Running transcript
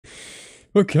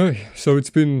Okay, so it's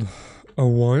been a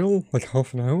while, like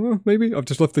half an hour maybe? I've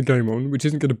just left the game on, which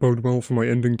isn't going to bode well for my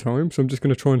ending time, so I'm just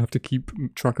going to try and have to keep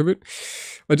track of it.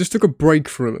 I just took a break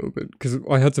for a little bit, because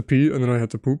I had to pee and then I had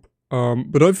to poop.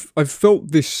 But I've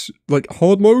felt this, like,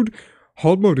 hard mode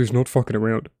is not fucking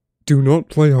around. Do not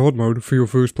play hard mode for your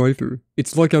first playthrough.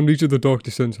 It's like Amnesia the Dark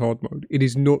Descent's hard mode. It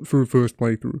is not for a first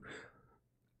playthrough.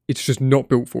 It's just not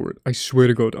built for it, I swear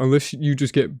to God. Unless you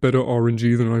just get better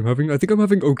RNG than I'm having. I think I'm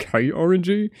having okay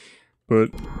RNG, but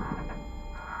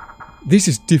this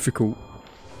is difficult.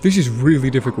 This is really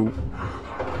difficult.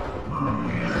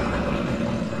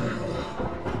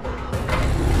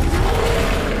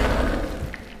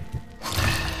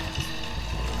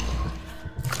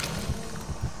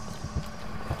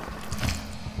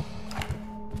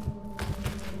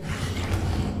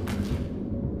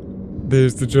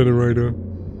 There's the generator.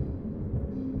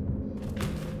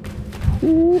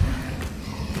 Ooh.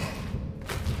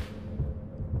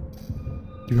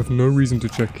 You have no reason to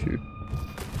check here.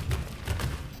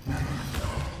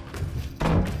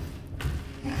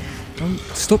 Don't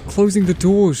stop closing the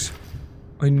doors.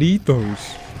 I need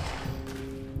those.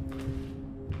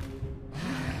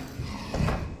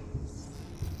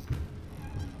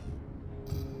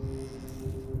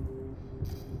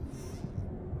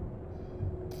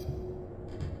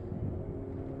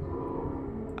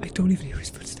 I don't even hear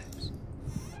his footsteps.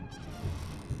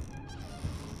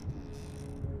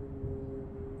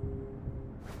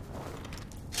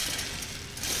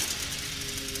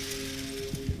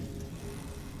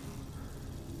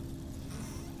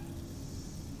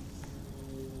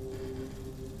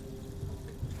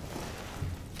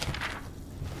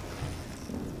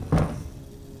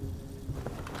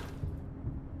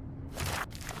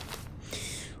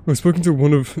 I've spoken to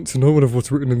no one of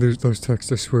what's written in those texts,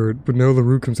 I swear it, but now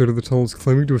LaRue comes out of the tunnels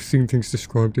claiming to have seen things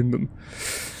described in them.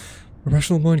 A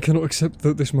rational mind cannot accept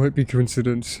that this might be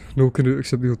coincidence, nor can it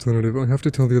accept the alternative. I have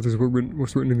to tell the others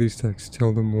what's written in these texts,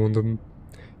 tell them, warn them.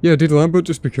 Yeah, did Lambert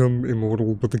just become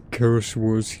immortal, but the curse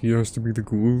was he has to be the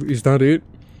ghoul? Is that it?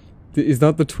 Is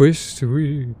that the twist?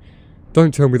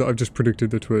 Don't tell me that I've just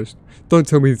predicted the twist. Don't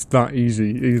tell me it's that easy,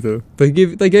 either. They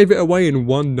gave it away in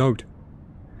one note.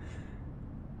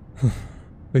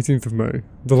 18th of May.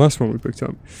 The last one we picked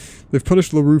up. They've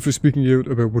punished LaRue for speaking out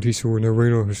about what he saw, and now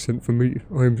Raynor has sent for me.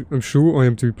 I'm sure I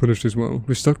am to be punished as well.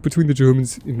 We're stuck between the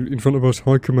Germans in front of us,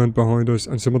 high command behind us,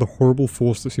 and some of the horrible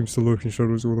force that seems to lurk in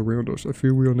shadows all around us. I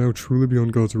feel we are now truly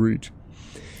beyond God's reach.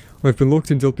 I've been locked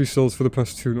in Delpy cells for the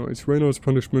past 2 nights. Raynor's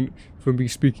punishment for me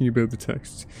speaking about the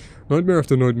texts. Nightmare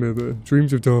after nightmare there.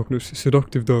 Dreams of darkness,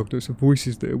 seductive darkness,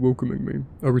 voices there welcoming me.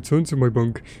 I returned to my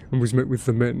bunk and was met with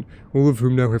the men, all of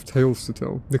whom now have tales to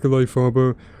tell. Nikolai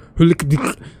Faber,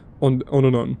 on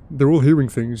and on. They're all hearing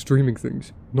things, dreaming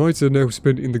things. Nights are now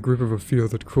spent in the grip of a fear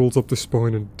that crawls up the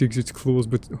spine and digs its claws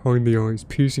behind the eyes,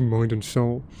 piercing mind and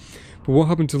soul. But what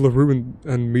happened to LaRue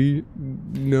and me?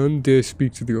 None dare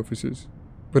speak to the officers.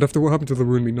 But after what happened to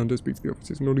LaRue and me, none dare speak to the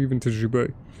officers, not even to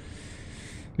Joubert.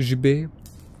 Joubert?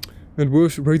 And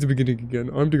worse, raids are beginning again.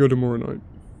 I'm to go tomorrow night.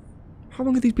 How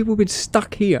long have these people been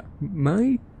stuck here?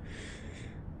 May?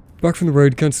 Back from the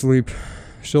raid, can't sleep.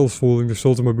 Shells falling, the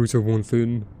soles of my boots are worn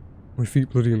thin. My feet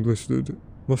bloody and blistered.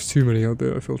 Lost too many out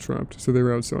there, I feel trapped. So they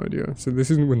were outside, yeah. So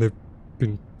this isn't when they've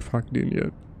been packed in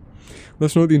yet.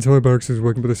 Last night the entire barracks was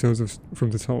wakened by the sounds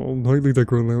from the tunnel. Nightly they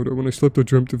grow louder. When I slept I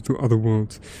dreamt of the other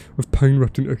worlds, of pain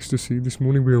wrapped in ecstasy. This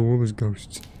morning we are all as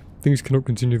ghosts. Things cannot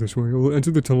continue this way. I'll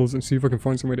enter the tunnels and see if I can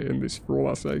find some way to end this, for all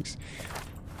our sakes.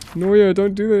 No, yeah,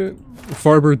 don't do that.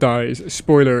 Farber dies.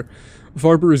 Spoiler.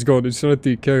 Farber is gone. It's not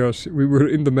the chaos. We were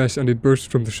in the mess and it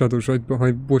burst from the shadows right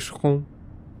behind Boucheron.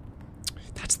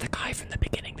 That's the guy from the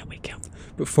beginning that we killed.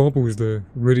 But Farber was there,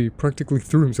 ready, practically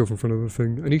threw himself in front of the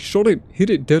thing, and he shot it, hit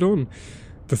it dead on.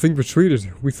 The thing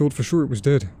retreated. We thought for sure it was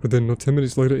dead, but then not 10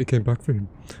 minutes later it came back for him.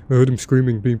 I heard him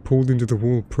screaming, being pulled into the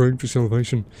wall, praying for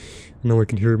salvation. And now I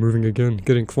can hear him moving again,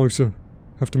 getting closer.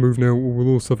 Have to move now or we'll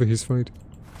all suffer his fate.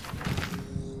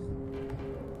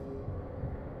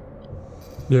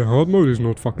 Yeah, hard mode is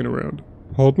not fucking around.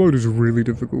 Hard mode is really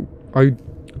difficult. I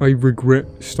regret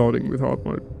starting with hard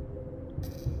mode.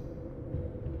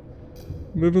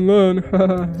 Live and learn.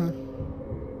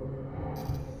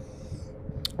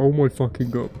 Oh my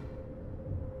fucking God.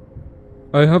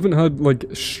 I haven't had, like,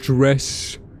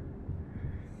 stress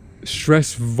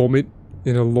vomit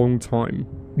in a long time.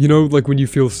 You know, like when you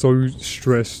feel so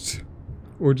stressed.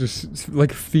 Or just,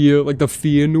 like, fear, like the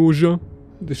fear nausea.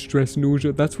 The stress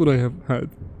nausea. That's what I have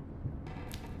had.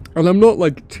 And I'm not,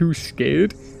 like, too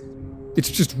scared.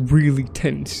 It's just really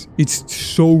tense. It's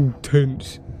so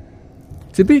tense.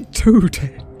 It's a bit too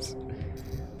tense.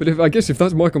 But I guess if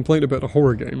that's my complaint about a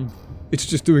horror game, it's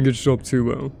just doing its job too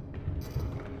well.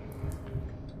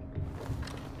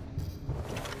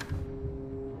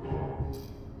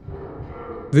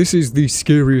 This is the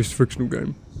scariest Frictional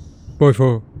game. By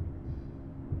far.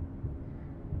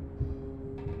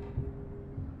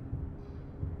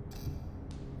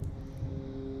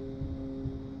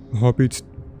 The heartbeat's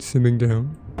simming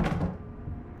down.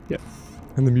 Yeah.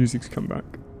 And the music's come back.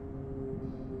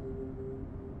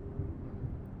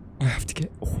 I have to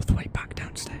get all the way back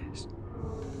downstairs.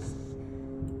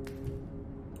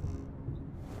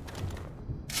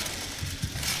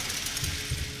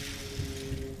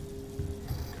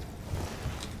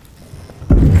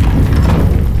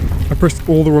 I pressed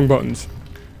all the wrong buttons.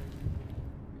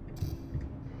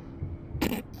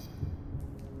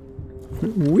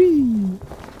 Whee!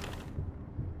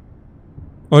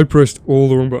 I pressed all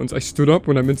the wrong buttons. I stood up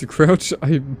when I meant to crouch.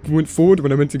 I went forward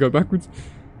when I meant to go backwards.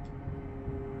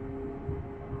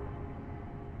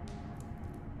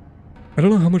 I don't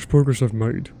know how much progress I've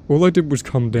made. All I did was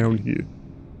come down here,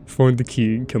 find the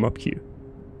key, and come up here.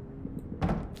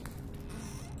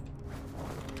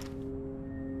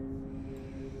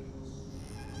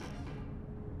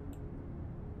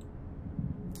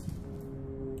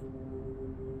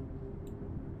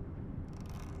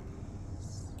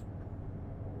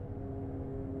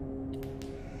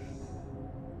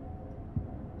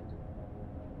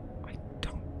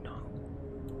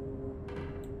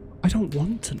 I don't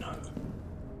want to know.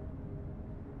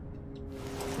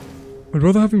 I'd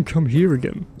rather have him come here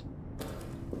again.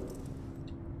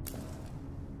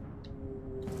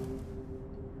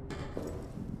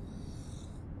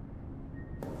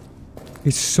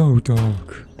 It's so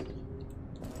dark.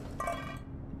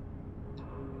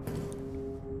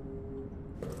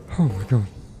 Oh my god.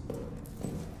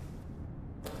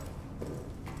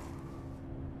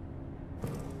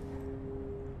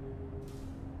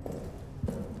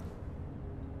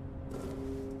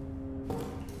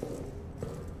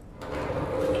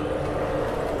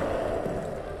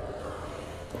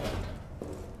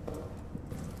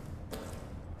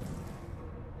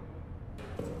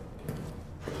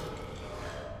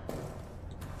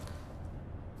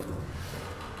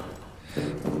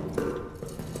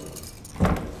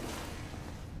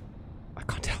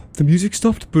 The music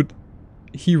stopped, but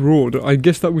he roared. I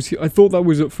guess that was... I thought that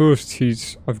was at first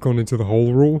I've gone into the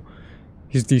whole roar.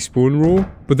 His despawn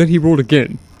roar. But then he roared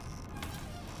again.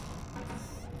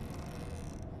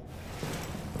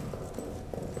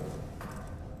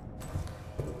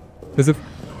 There's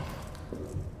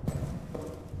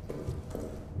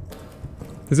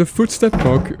a footstep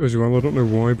bug as well, I don't know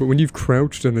why, but when you've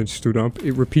crouched and then stood up,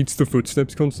 it repeats the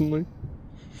footsteps constantly.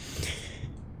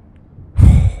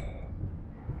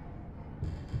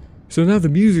 So now the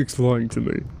music's lying to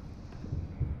me.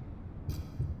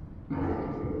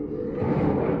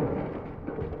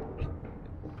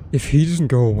 If he doesn't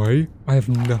go away, I have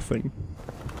nothing.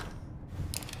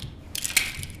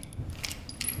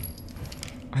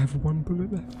 I have one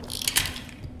bullet left.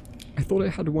 I thought I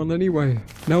had one anyway.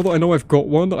 Now that I know I've got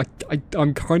one,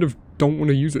 I'm kind of don't want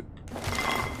to use it.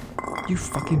 You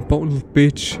fucking bottle of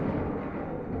bitch.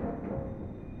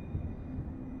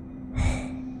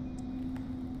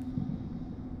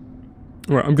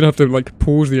 Right, I'm gonna have to like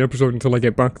pause the episode until I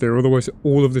get back there, otherwise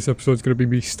all of this episode's gonna be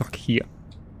me stuck here.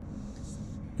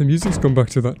 The music's gone back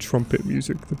to that trumpet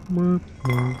music.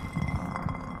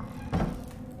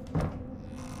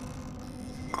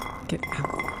 Get out.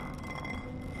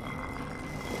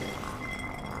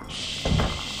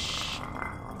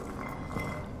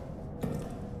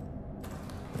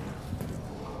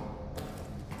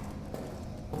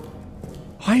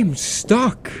 I'm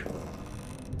stuck.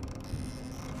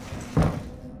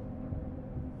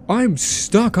 I'm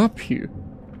stuck up here.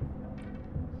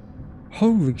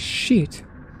 Holy shit.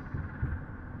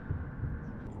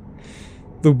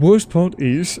 The worst part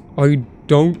is, I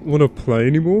don't want to play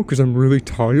anymore because I'm really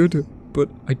tired, but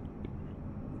I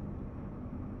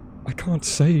can't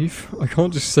save. I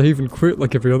can't just save and quit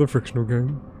like every other Frictional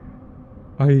game.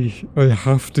 I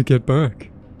have to get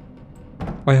back.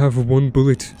 I have one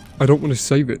bullet. I don't want to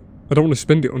save it. I don't want to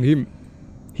spend it on him.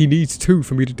 He needs 2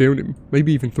 for me to down him.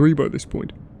 Maybe even 3 by this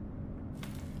point.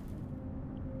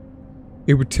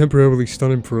 It would temporarily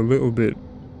stun him for a little bit.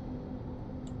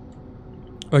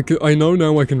 I know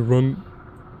now I can run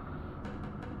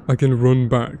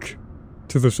back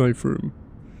to the safe room.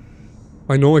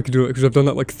 I know I can do it because I've done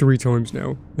that like 3 times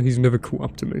now, and he's never caught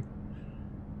up to me.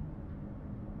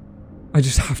 I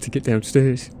just have to get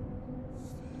downstairs.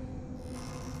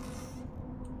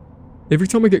 Every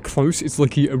time I get close, it's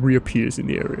like he reappears in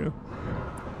the area.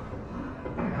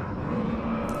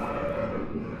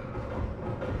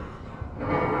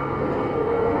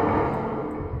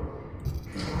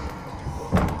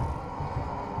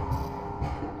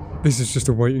 This is just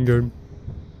a waiting game.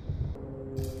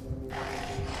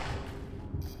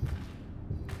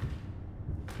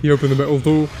 He opened the metal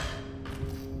door.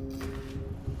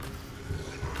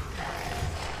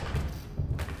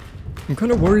 I'm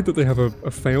kind of worried that they have a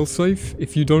failsafe.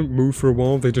 If you don't move for a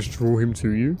while, they just draw him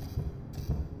to you.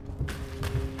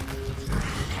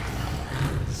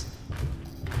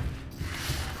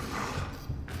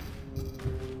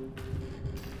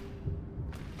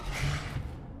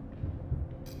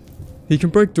 He can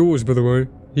break doors, by the way.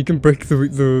 He can break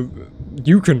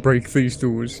you can break these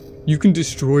doors. You can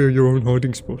destroy your own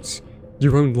hiding spots.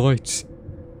 Your own lights.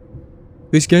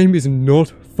 This game is not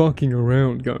fucking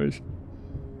around, guys.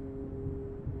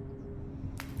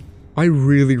 I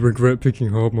really regret picking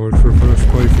hard mode for a first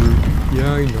playthrough.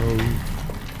 Yeah, I know.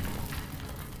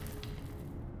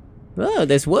 Oh,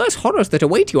 there's worse horrors that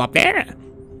await you up there.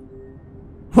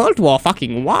 World War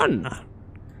fucking 1.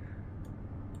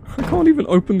 I can't even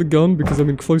open the gun because I'm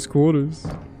in close quarters.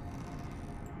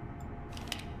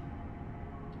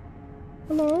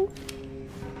 Hello?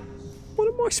 What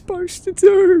am I supposed to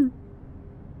do?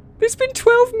 It's been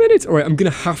 12 minutes! Alright, I'm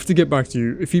gonna have to get back to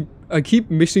you. I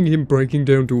keep missing him breaking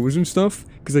down doors and stuff,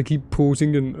 because I keep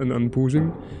pausing and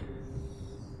unpausing.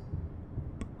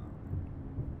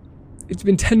 It's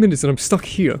been 10 minutes and I'm stuck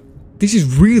here. This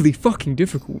is really fucking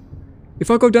difficult.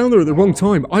 If I go down there at the wrong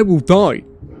time, I will die.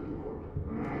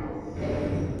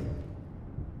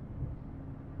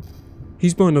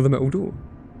 He's by another metal door.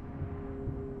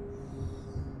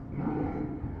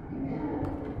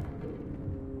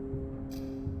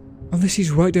 Unless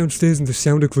he's right downstairs and the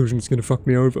sound occlusion is gonna fuck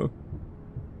me over.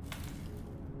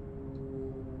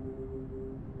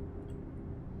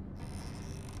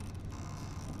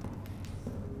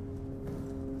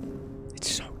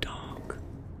 It's so dark.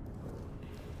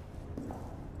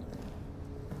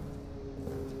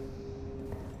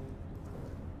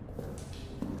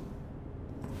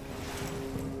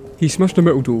 He smashed a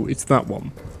metal door, it's that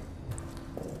one.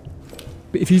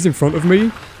 But if he's in front of me...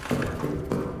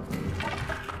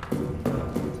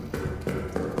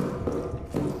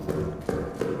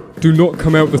 Do not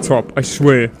come out the top, I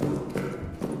swear.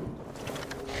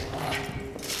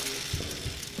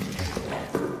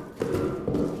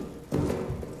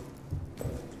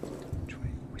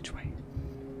 Which way?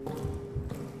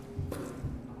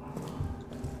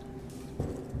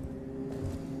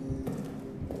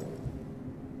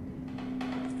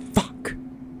 Fuck!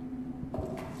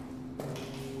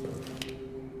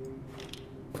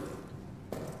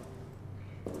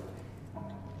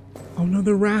 Oh no,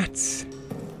 the rats!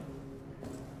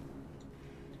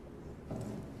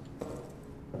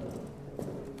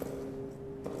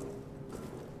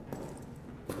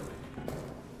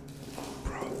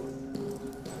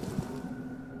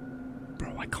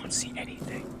 I can't see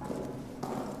anything.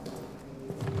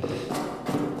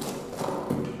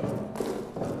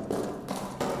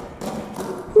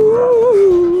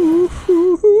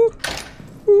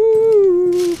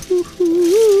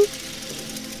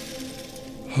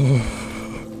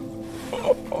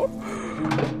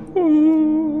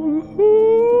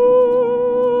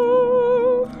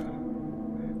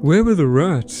 Where were the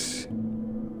rats?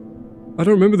 I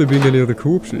don't remember there being any other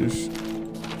corpses.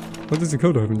 What does the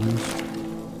code I haven't used?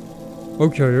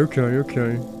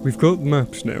 Okay. We've got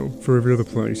maps now for every other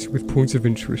place with points of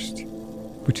interest,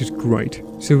 which is great.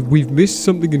 So we've missed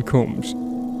something in comms.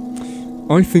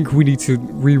 I think we need to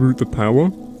reroute the power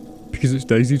because it's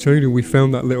daisy chained and we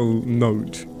found that little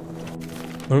note.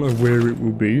 I don't know where it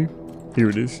will be. Here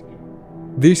it is.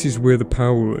 This is where the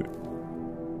power...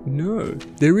 No,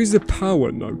 there is a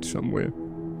power note somewhere.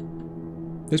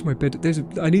 There's my bed.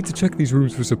 I need to check these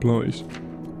rooms for supplies.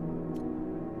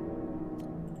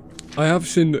 I have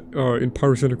seen in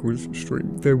Paracynical's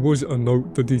stream, there was a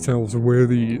note that details where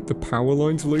the power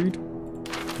lines lead.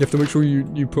 You have to make sure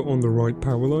you put on the right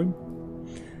power line.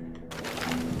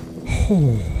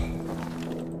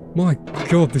 Oh my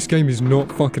god, this game is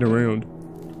not fucking around.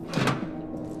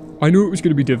 I knew it was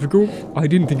going to be difficult. I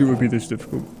didn't think it would be this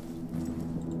difficult.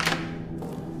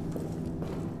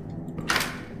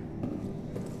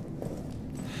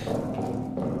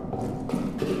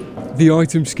 The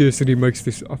item scarcity makes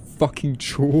this a fucking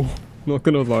chore, not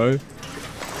gonna lie.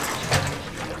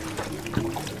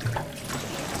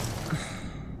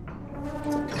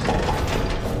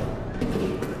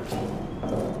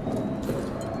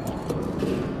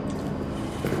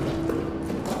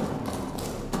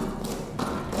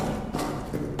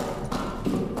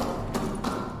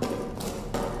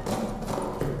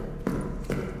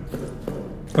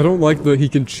 I don't like that he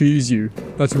can cheese you.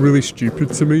 That's really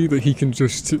stupid to me, that he can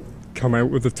just come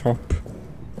out with the top.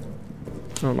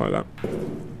 I don't like that.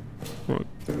 Right.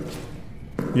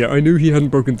 Yeah, I knew he hadn't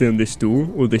broken down this door,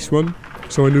 or this one,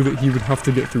 so I knew that he would have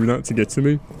to get through that to get to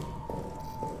me.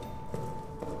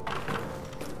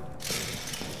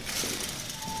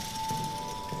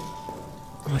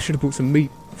 Oh, I should have bought some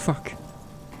meat. Fuck.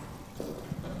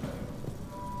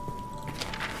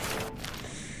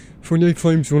 48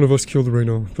 claims one of us killed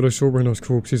Raynar, but I saw Raynar's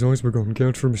corpse. His eyes were gone,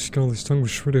 gouged from his skull, his tongue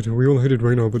was shredded. We all hated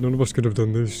Raynar, but none of us could have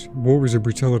done this. War is a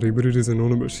brutality, but it is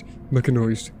anonymous,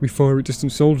 mechanized. We fire at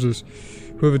distant soldiers.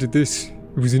 Whoever did this,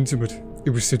 it was intimate.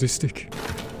 It was sadistic.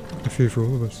 I fear for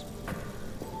all of us.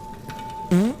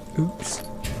 Oops.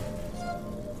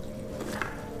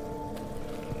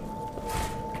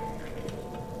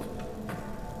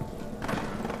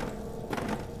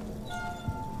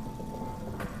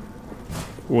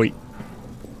 Wait.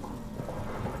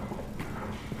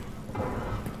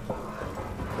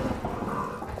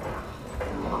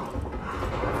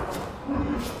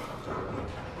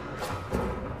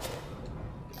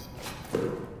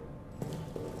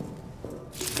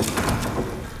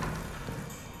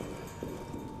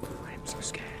 I am so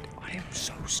scared. I am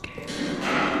so scared.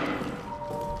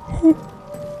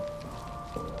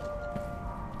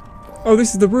 Oh,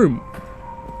 this is the room.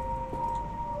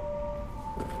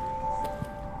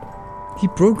 He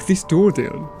broke this door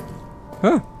down.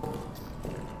 Huh.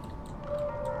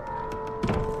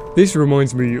 This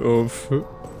reminds me of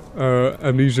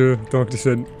Amnesia, Dark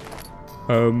Descent.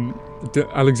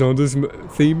 Alexander's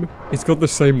theme. It's got the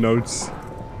same notes.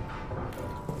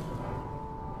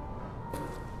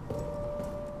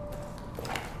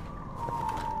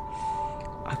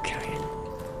 Okay.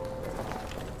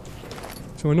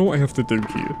 So I know what I have to do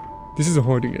here. This is a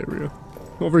hiding area.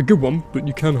 Not a very good one, but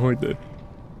you can hide there.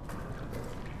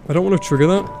 I don't want to trigger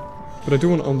that, but I do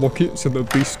want to unlock it so that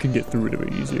a beast can get through it a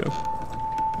bit easier.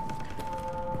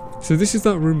 So this is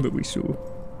that room that we saw.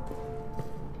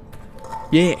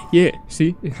 Yeah,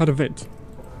 see? It had a vent.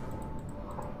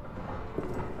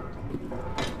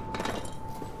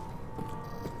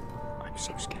 I'm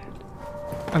so scared.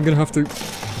 I'm gonna have to...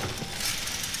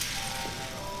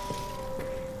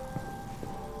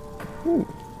 Ooh.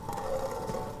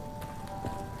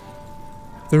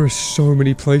 There are so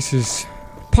many places.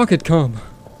 Pocket calm.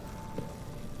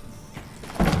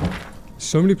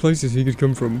 So many places he could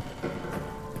come from.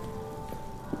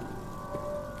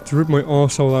 To rip my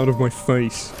arsehole out of my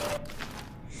face.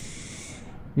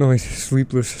 Night,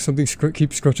 sleepless. Something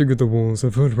keeps scratching at the walls.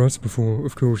 I've heard rats before,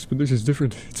 of course, but this is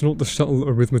different. It's not the subtle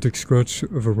arithmetic scratch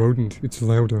of a rodent. It's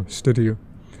louder, steadier.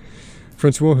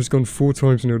 Francois has gone 4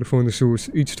 times now to find the source,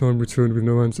 each time returned with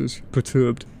no answers.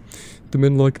 Perturbed. The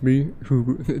men like me who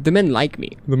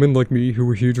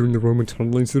were here during the Roman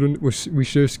tunnel incident, we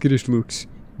share skittish looks.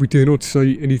 We dare not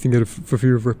say anything for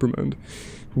fear of reprimand.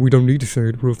 But we don't need to say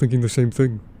it, we're all thinking the same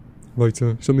thing.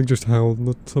 Later, something just howled,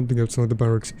 not something outside the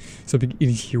barracks. Something in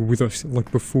here with us, like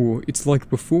before. It's like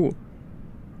before.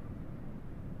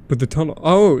 But the tunnel...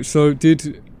 Oh, so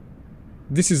did...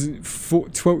 This is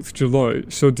 12th July,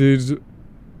 so did...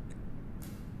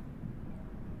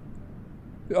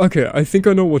 Okay, I think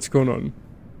I know what's going on.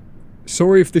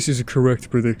 Sorry if this is a correct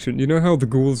prediction. You know how the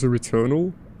ghouls are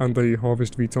eternal, and they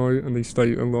harvest vitae, and they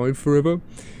stay alive forever?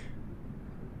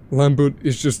 Lambert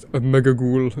is just a mega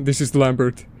ghoul. This is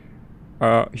Lambert.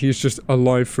 He's just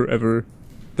alive forever.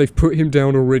 They've put him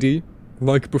down already.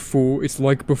 Like before. It's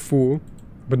like before.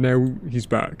 But now he's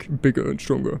back. Bigger and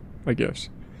stronger, I guess.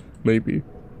 Maybe.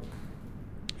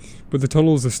 But the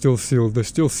tunnels are still sealed. They're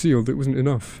still sealed. It wasn't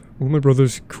enough. All my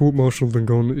brothers court-martialed and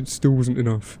gone. It still wasn't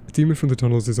enough. A demon from the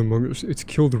tunnels is among us. It's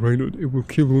killed Reynard. It will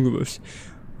kill all of us.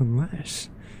 Unless...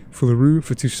 For Leroux,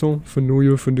 for Toussaint, for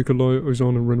Noya, for Nikolai,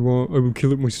 Ozan and Renoir, I will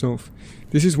kill it myself.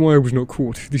 This is why I was not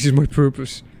caught. This is my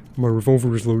purpose. My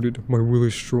revolver is loaded. My will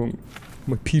is strong.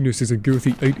 My penis is a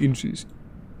girthy 8 inches.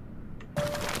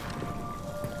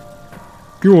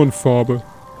 Go on, Faber.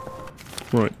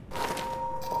 Right.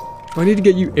 I need to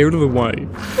get you out of the way.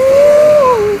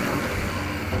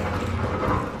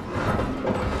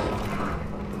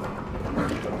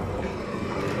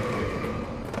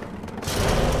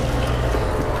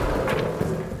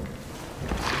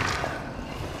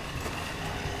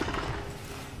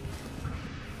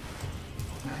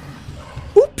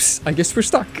 Oops, I guess we're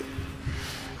stuck.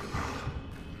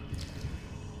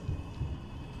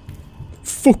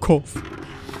 Fuck off.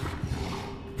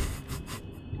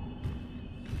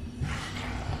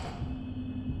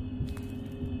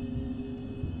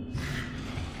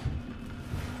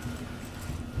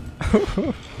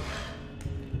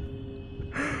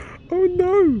 Oh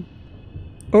no!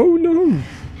 Oh no!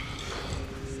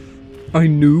 I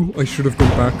knew I should have gone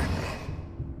back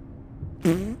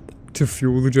to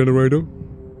fuel the generator.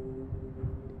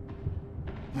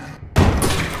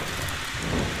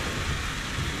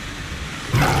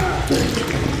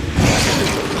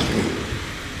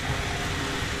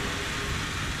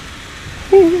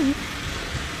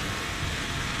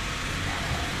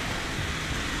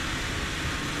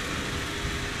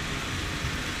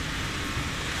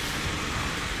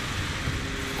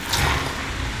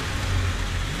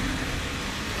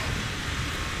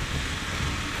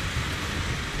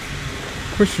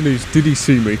 question is, did he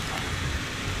see me?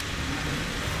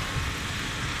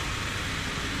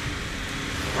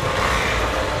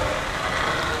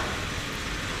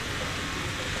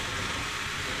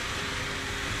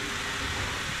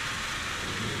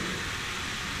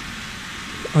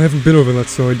 I haven't been over that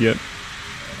side yet.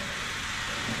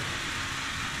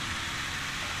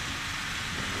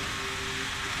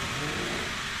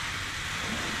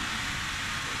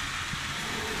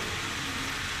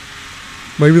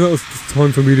 Maybe that was the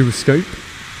time for me to escape.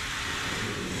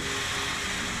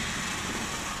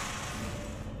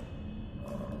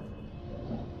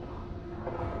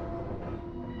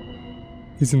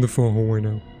 He's in the far hallway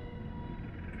now.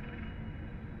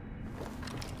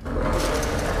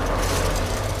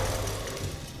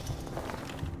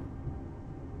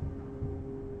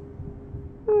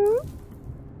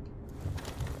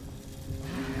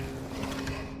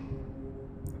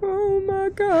 Oh my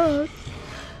god.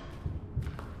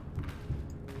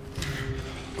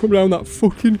 Come round that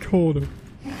fucking corner.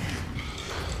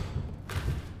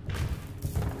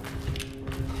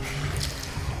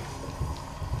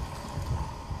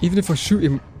 Even if I shoot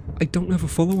him, I don't have a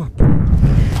follow-up.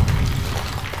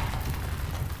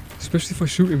 Especially if I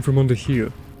shoot him from under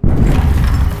here.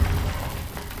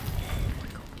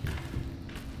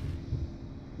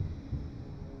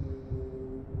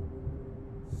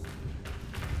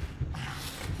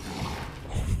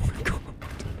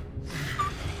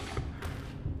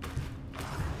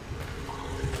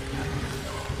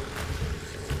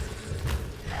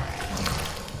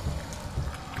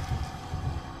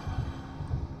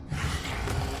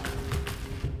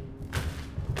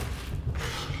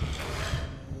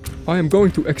 I am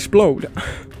going to explode.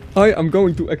 I am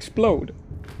going to explode.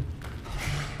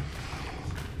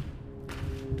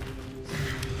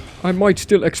 I might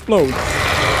still explode.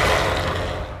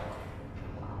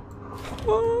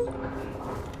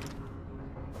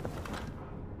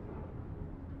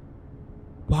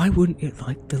 Why wouldn't it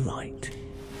like the light?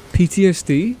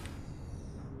 PTSD?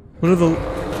 One of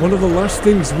the last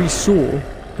things we saw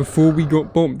before we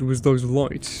got bombed was those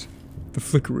lights. The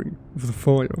flickering of the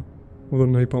fire. Or the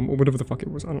napalm, or whatever the fuck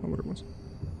it was. I don't know what it was.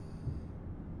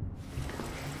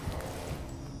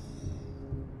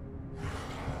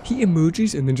 He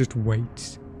emerges and then just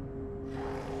waits.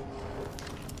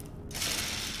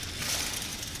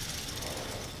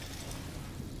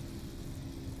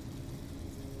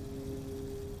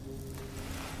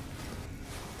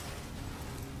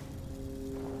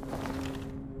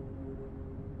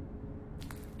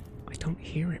 I don't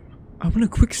hear him. I want to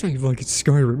quick save like it's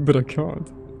Skyrim, but I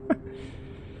can't.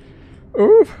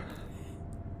 Oh.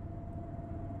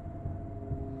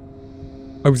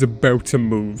 I was about to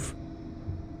move.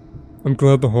 I'm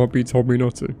glad the heartbeat told me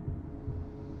not to.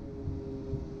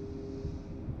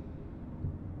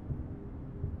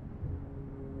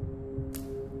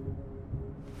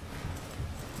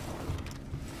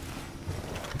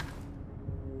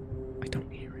 I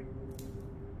don't hear it.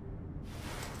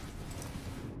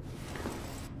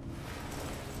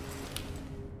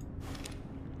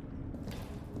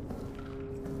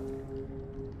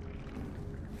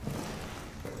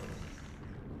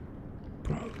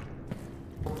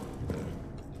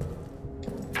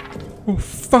 Oh,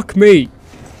 fuck me!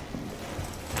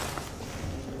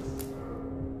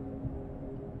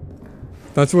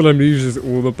 That's what Amnesia is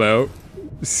all about.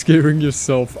 Scaring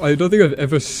yourself. I don't think I've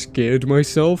ever scared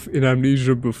myself in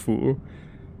Amnesia before.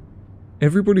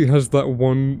 Everybody has that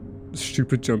one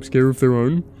stupid jump scare of their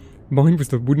own. Mine was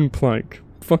the wooden plank.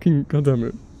 Fucking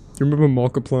goddammit. Do you remember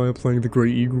Markiplier playing the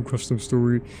Grey Eagle custom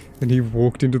story and he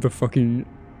walked into the fucking...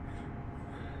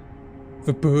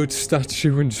 the bird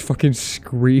statue and fucking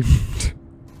screamed?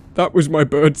 That was my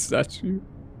bird statue.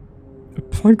 A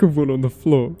plank of wood on the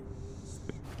floor.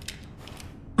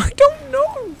 I don't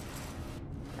know!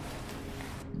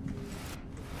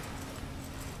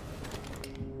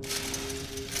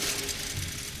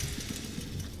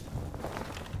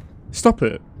 Stop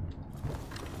it.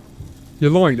 You're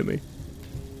lying to me.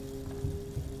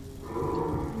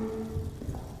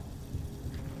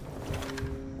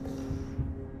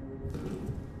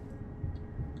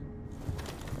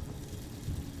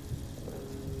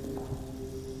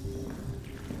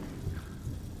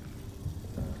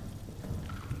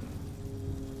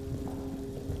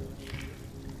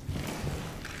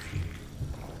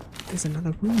 There's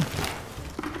another room.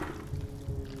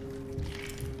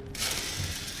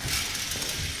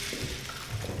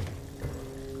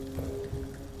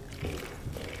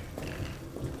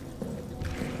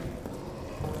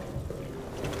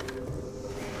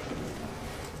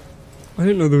 I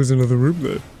didn't know there was another room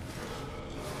there.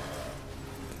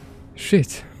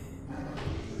 Shit.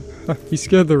 He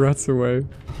scared the rats away.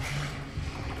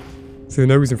 So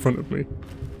now he's in front of me.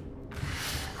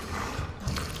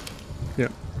 Yeah.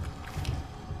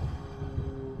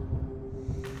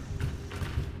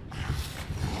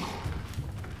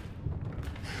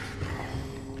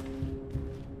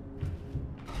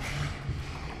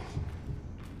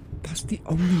 That's the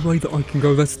only way that I can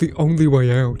go. That's the only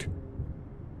way out.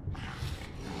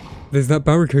 There's that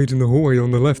barricade in the hallway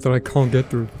on the left that I can't get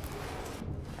through.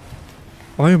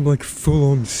 I am like full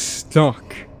on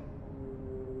stuck.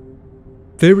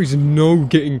 There is no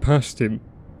getting past him.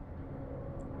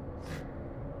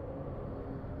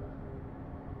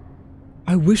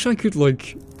 I wish I could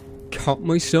like cut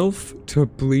myself to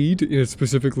bleed in a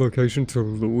specific location to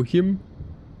lure him.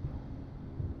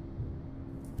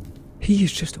 He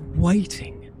is just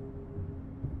waiting.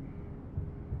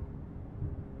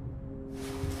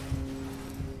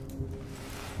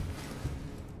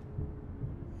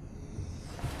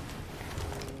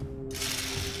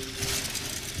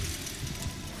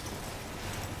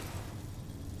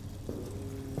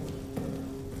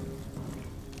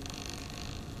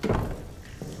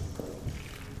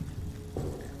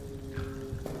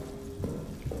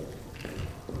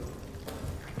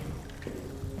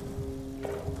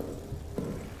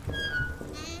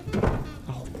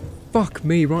 Fuck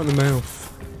me, right in the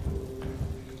mouth.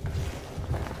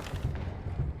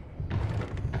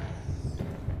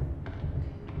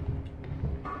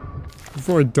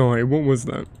 Before I die, what was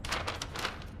that?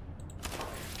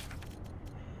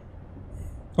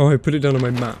 Oh, I put it down on my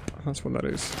map. That's what that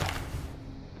is.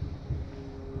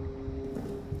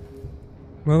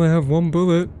 Well, I have one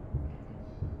bullet.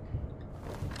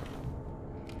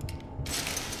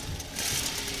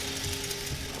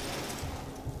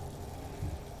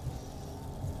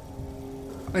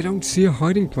 I don't see a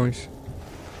hiding place.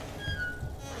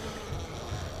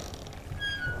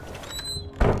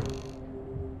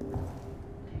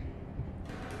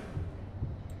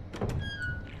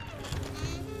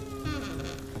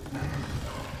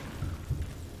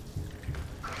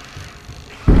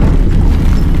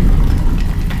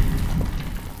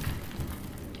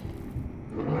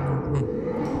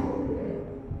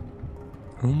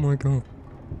 Oh my god.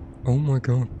 Oh my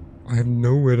god. I have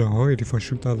nowhere to hide if I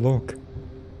shoot that lock.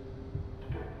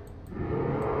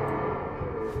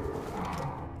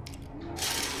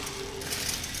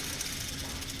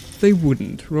 They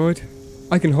wouldn't, right?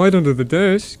 I can hide under the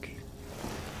desk.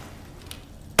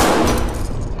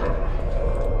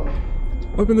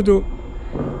 Open the door.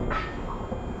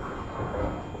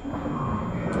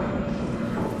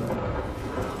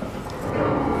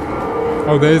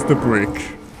 Oh, there's the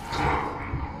brick.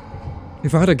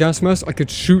 If I had a gas mask, I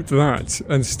could shoot that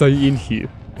and stay in here.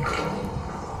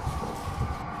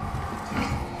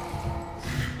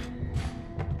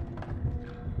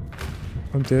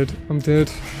 I'm dead. I'm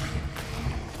dead.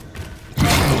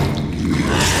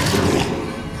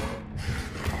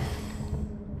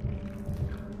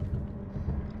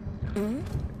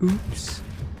 Oops.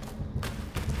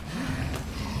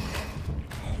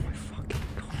 Oh my fucking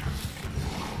god.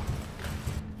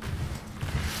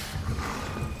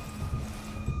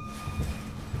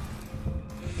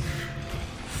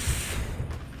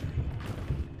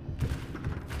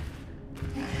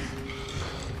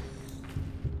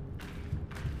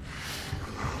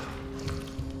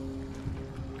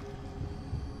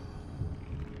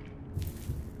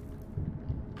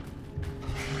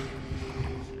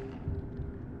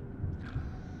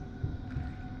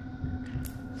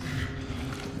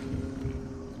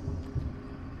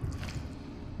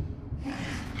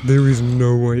 There is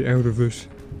no way out of this.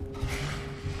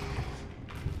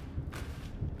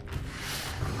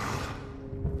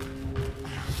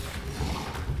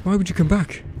 Why would you come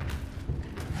back?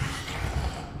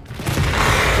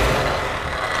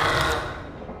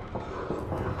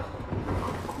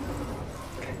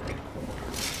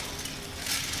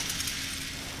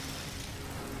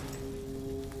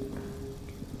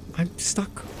 I'm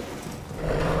stuck.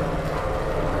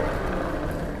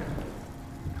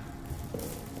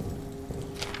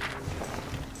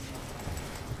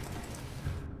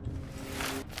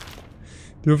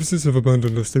 The officers have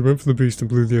abandoned us. They went for the beast and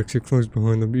blew the exit closed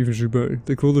behind them, even Joubert.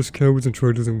 They called us cowards and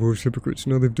traitors and worse hypocrites.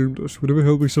 Now they've doomed us. Whatever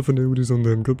hell we suffer now, it is on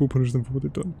them. God will punish them for what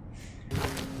they've done.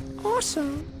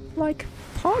 Awesome. Like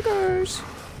poggers.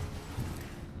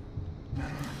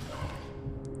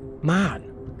 Man,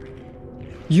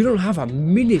 you don't have a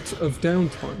minute of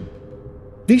downtime.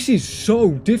 This is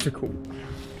so difficult.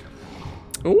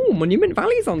 Oh, Monument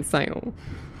Valley's on sale.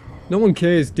 No one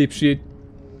cares, dipshit.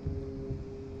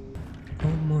 Oh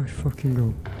my fucking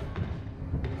god.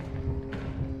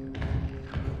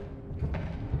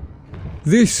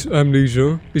 This,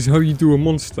 Amnesia, is how you do a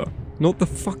monster. Not the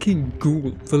fucking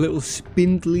ghoul. The little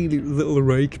spindly little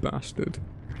rake bastard.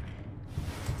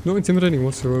 Not intimidating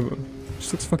whatsoever.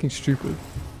 Just looks fucking stupid.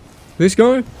 This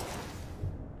guy?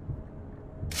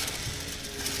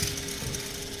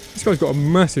 This guy's got a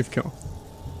massive car.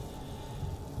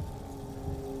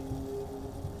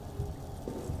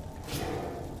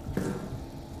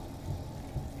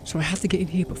 So I have to get in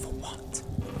here, but for what?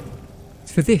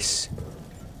 It's for this.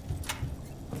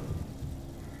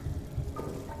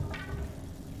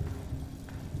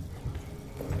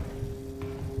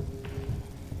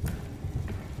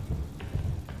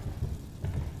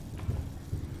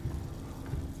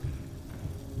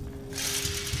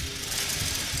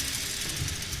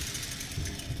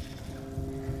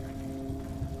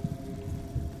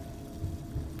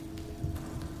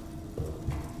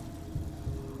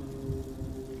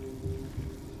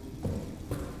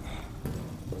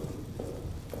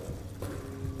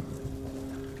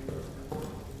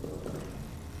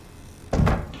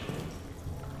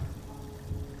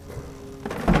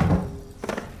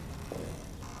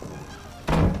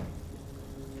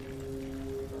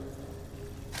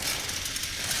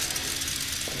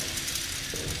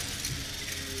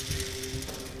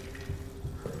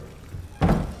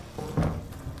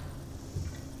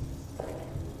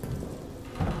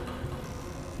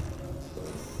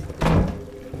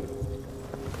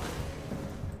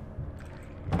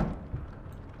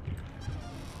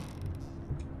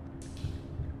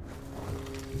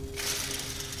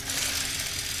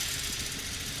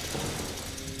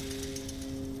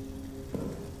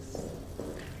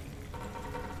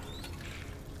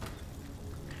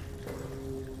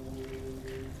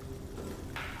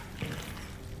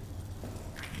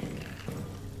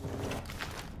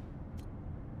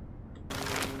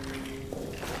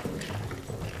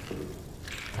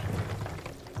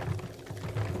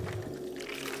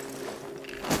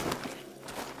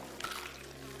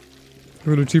 I've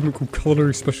got an achievement called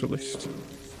Culinary Specialist.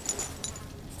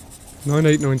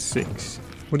 9896.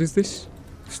 What is this?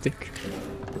 Stick.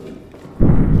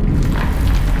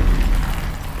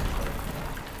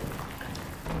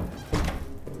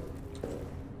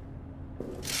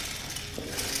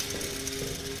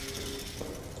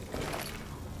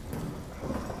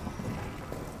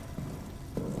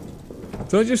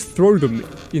 Did I just throw them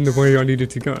in the way I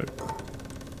needed to go?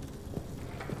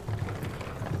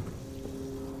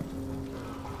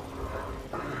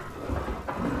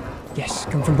 Yes,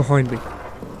 come from behind me.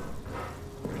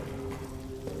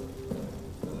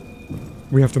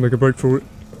 We have to make a break for it.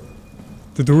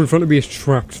 The door in front of me is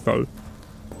trapped, though.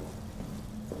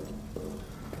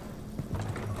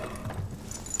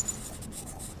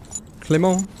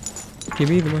 Clement, give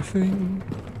me my thing.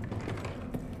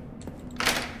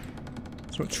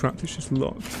 It's not trapped, it's just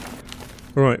locked.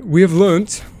 Alright, we have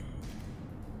learnt.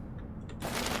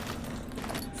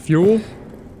 Fuel.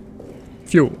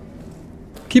 Fuel.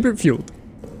 Keep it fueled.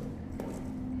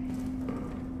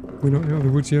 We're not out of the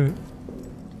woods yet.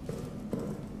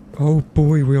 Oh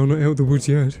boy, we are not out of the woods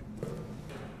yet.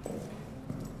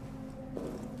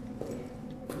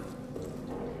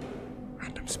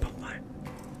 Random spotlight.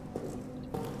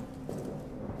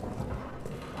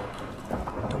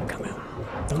 Don't come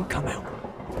out. Don't come out.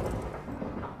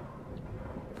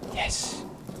 Yes.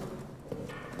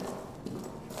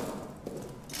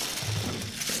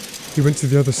 He went to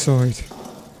the other side.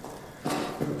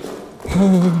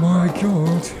 Oh my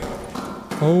god.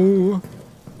 Oh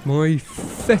my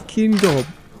feckin' god.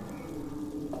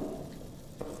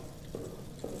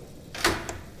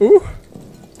 Oh.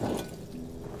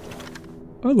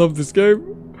 I love this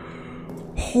game.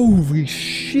 Holy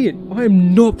shit. I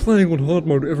am not playing on hard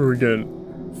mode ever again.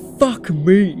 Fuck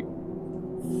me.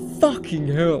 Fucking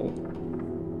hell.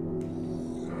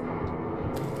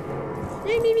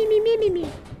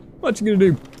 What you gonna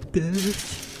do, bitch?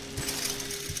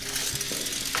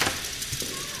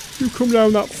 You come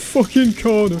down that fucking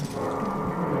corner.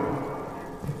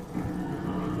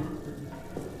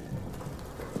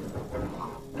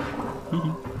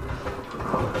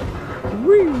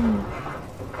 Whee!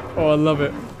 Oh, I love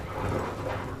it.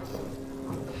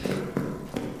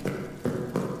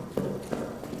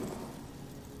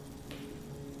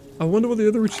 I wonder what the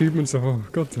other achievements are.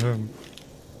 God damn.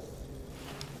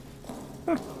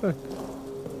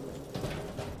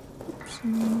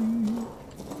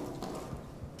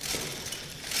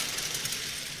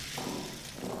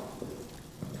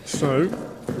 So,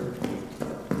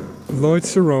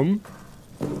 lights are on.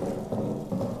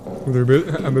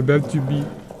 I'm about to be.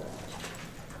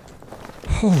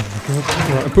 Oh my god!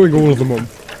 Right, I'm putting all of them on.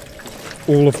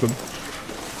 All of them.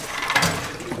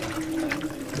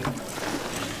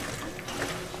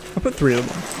 put 3 of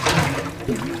them on.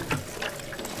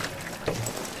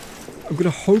 I'm gonna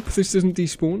hope this doesn't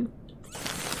despawn.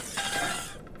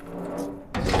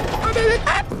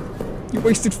 You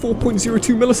wasted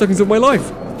 4.02 milliseconds of my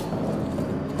life!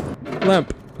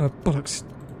 Lamp. Bollocks.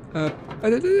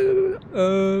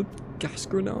 Gas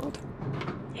grenade.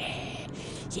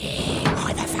 Yeah,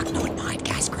 why the fuck not, mate?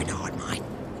 Gas grenade, mate.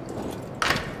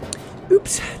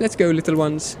 Oops, let's go, little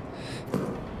ones.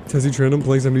 Tezzy Tranum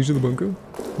plays Amnesia the Bunker.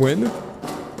 When?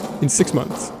 In 6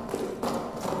 months.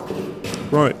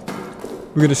 Right.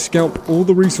 We're gonna scalp all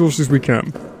the resources we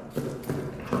can.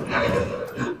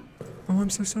 Oh, I'm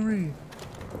so sorry.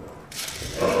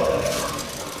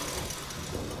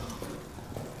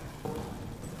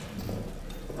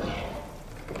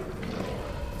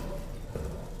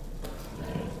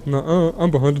 Nuh-uh,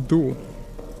 I'm behind the door.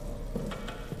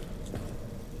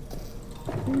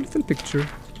 Oh, little picture.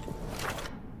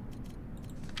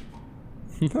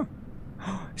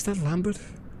 Is that Lambert?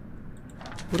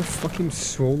 What a fucking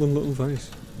swollen little face.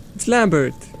 It's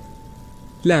Lambert!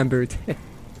 Lambert.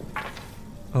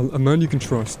 A man you can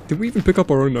trust. Did we even pick up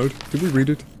our own note? Did we read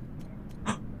it?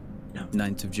 No.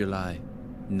 9th of July.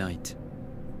 Night.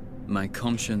 My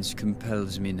conscience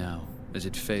compels me now, as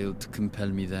it failed to compel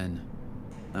me then.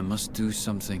 I must do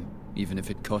something, even if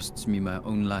it costs me my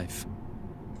own life.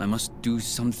 I must do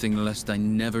something lest I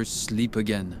never sleep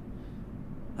again.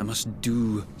 I must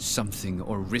do something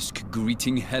or risk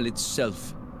greeting hell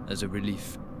itself as a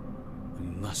relief. I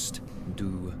must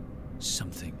do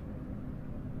something.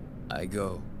 I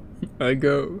go. I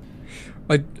go.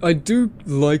 I do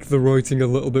like the writing a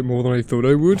little bit more than I thought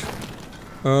I would.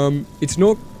 It's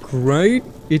not great.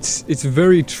 It's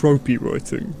very tropey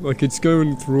writing. Like, it's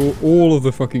going through all of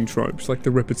the fucking tropes, like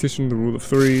the repetition, the rule of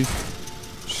threes,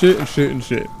 shit and shit and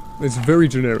shit. It's very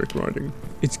generic writing.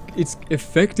 It's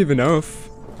effective enough.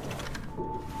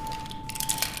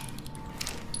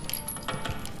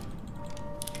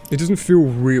 It doesn't feel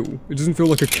real. It doesn't feel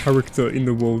like a character in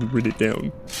the world wrote it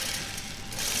down.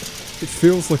 It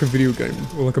feels like a video game,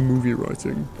 or like a movie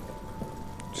writing.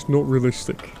 It's not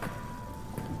realistic.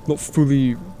 Not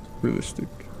fully realistic.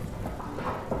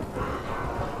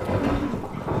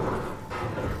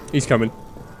 He's coming.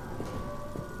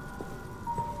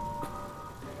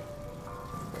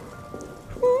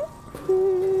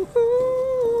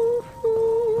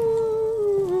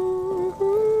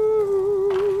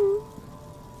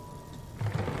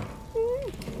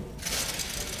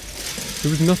 There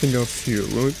was nothing else here,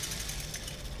 right?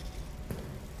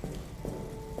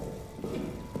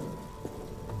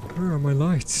 Where are my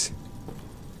lights?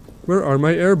 Where are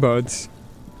my earbuds?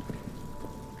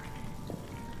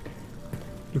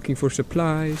 Looking for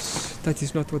supplies. That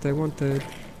is not what I wanted.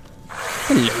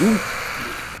 Hello.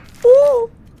 Oh.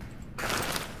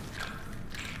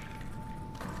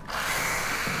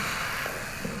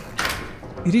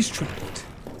 It is trapped.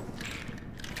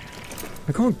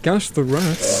 I can't gas the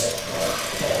rats.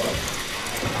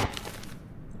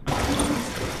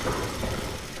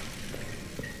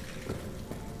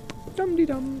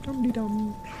 Dum-de-dum,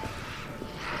 dum-de-dum.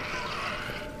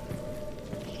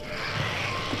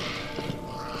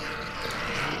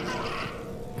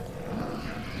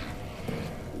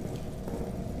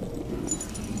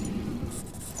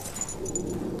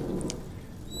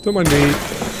 Don't mind me.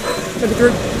 Let me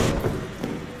through.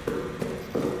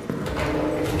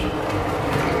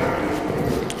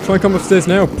 Try and come upstairs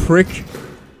now, prick.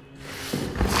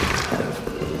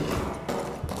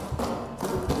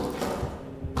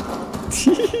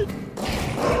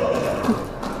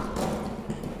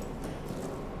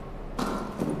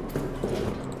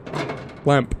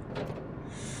 Lamp.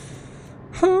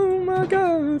 Oh my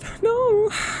god, no!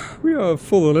 We are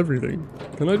full on everything.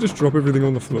 Can I just drop everything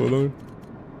on the floor though?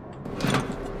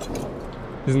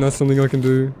 Isn't that something I can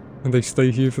do? And they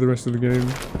stay here for the rest of the game?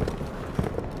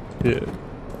 Yeah.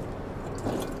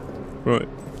 Right.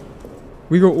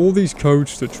 We got all these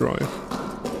codes to try.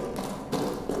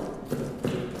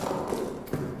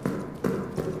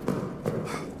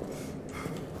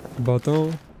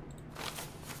 Bâton.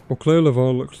 Eau Claire,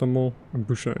 Laval, Clermont, and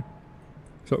Boucher.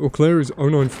 So Eau Claire is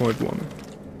 0951.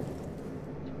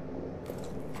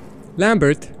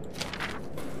 Lambert!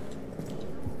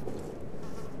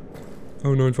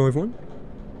 0951.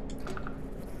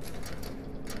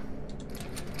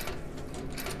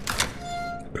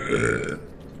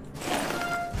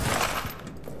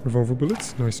 Revolver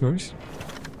bullets, nice, nice.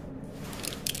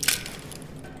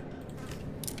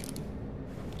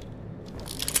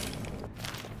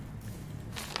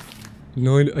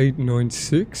 Nine eight nine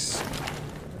six.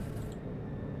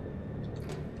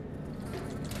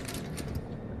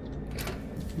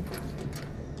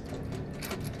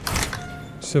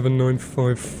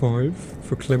 7955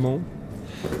 for Clement.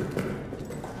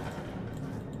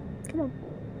 Come on.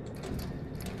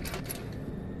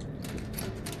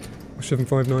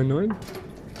 7599.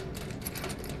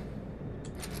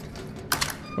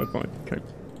 Fine, okay.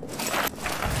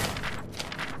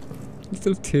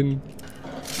 Little tin.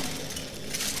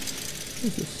 What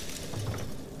is this?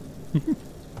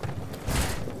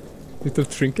 Little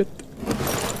trinket.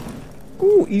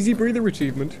 Ooh, easy breather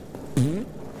achievement.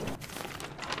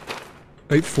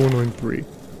 8493.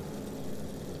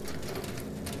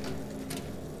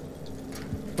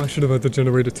 I should have had the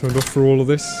generator turned off for all of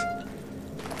this.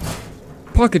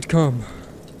 Pocket com.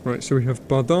 Right, so we have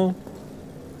Bardon,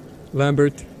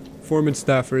 Lambert, Foreman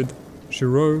Stafford,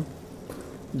 Giroux,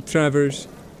 Travers,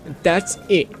 and that's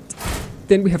it.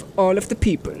 Then we have all of the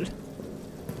people.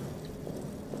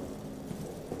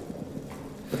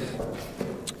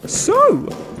 So,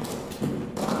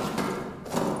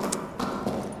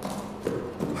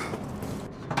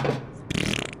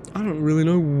 I don't really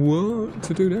know what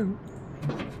to do now.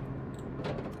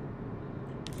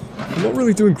 I'm not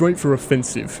really doing great for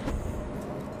offensive.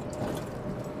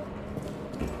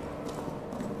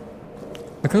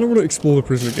 I kind of want to explore the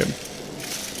prison again.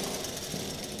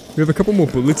 We have a couple more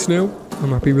bullets now. I'm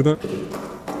happy with that.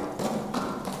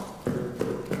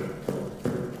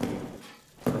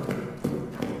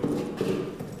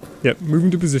 Yep, move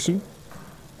into position.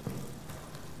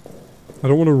 I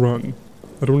don't want to run.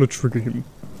 I don't want to trigger him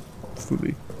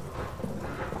fully.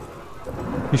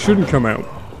 He shouldn't come out.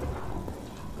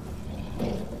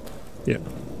 Yeah.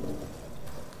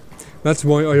 That's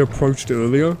why I approached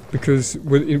earlier, because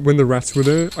when the rats were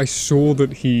there, I saw that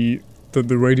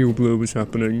the radial blur was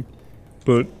happening,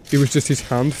 but it was just his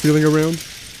hand feeling around.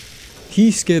 He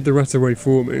scared the rats away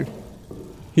for me.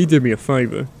 He did me a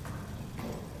favour.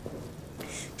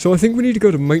 So I think we need to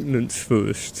go to maintenance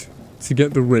first to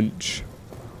get the wrench.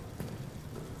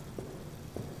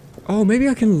 Oh, maybe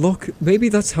I can lock. Maybe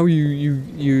that's how you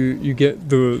get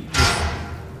the.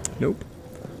 Nope.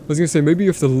 I was gonna say maybe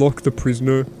you have to lock the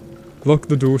prisoner, lock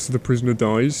the door so the prisoner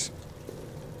dies.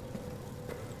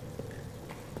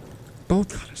 Bolt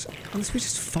cutters. Unless we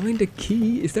just find a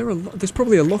key. Is there a? There's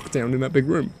probably a lockdown in that big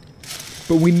room.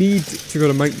 But we need to go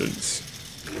to maintenance.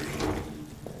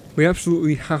 We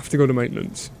absolutely have to go to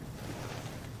maintenance.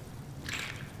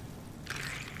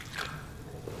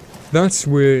 That's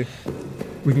where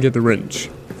we can get the wrench.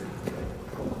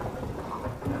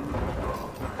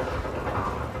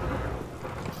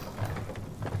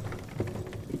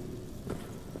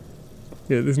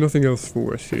 Yeah, there's nothing else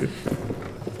for us here.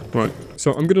 Right,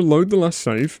 so I'm gonna load the last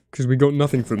save, because we got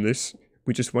nothing from this.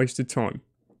 We just wasted time.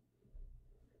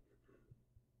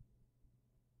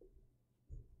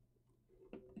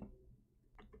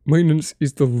 Maintenance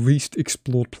is the least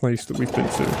explored place that we've been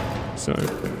to, so...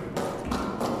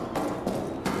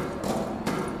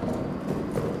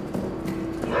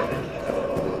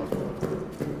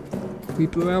 We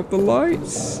blew out the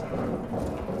lights!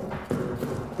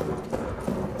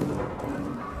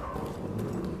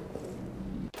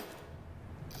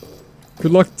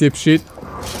 Good luck, dipshit.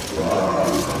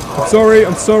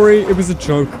 I'm sorry, it was a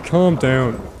joke. Calm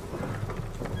down.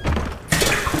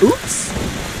 Oops!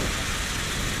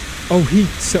 Oh, he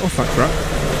set off that crap.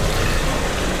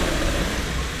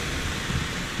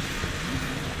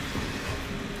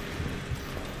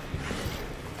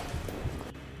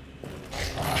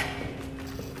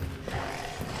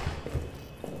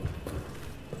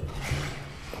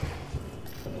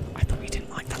 I thought you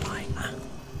didn't like the light, man.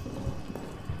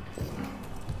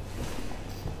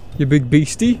 You big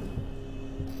beastie.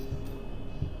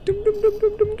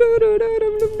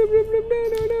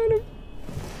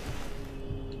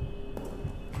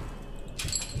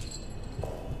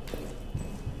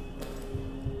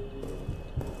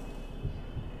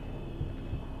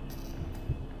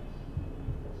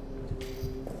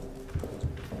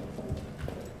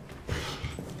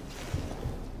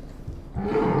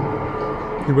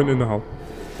 He went in the hole.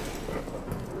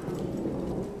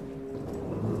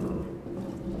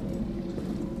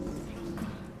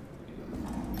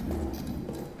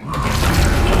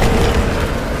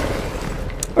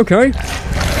 Okay.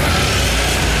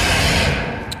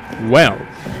 Well.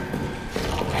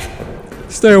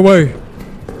 Stay away.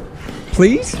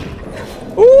 Please?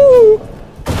 Ooh!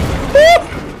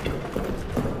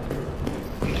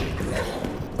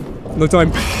 No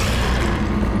time.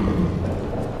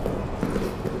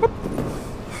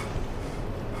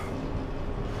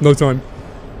 No time.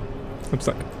 I'm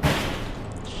stuck.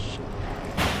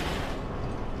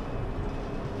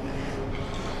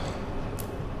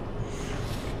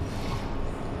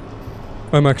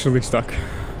 I'm actually stuck.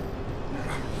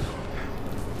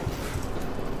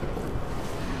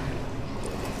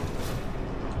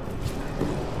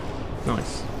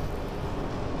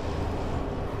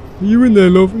 Are you in there,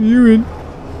 love? Are you in?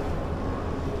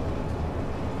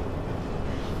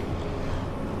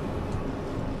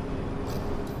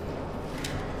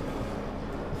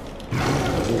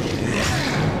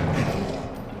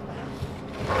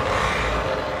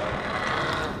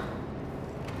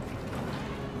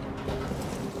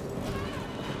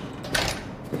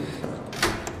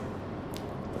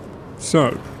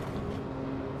 So,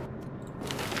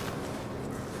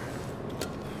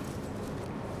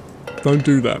 don't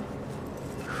do that.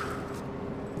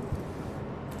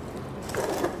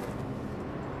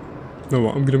 No,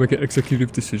 what? I'm gonna make an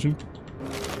executive decision.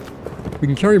 We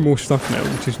can carry more stuff now,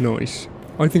 which is nice.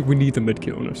 I think we need the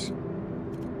medkit on us.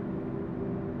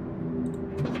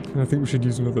 And I think we should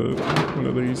use another one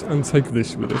of these and take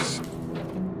this with us.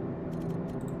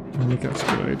 And the gas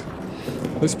grenade.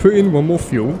 Let's put in one more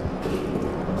fuel.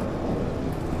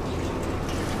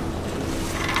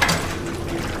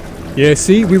 Yeah,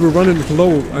 see, we were running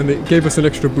low and it gave us an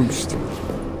extra boost.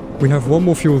 We have one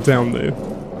more fuel down there,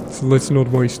 so let's not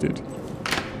waste it.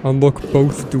 Unlock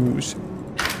both doors.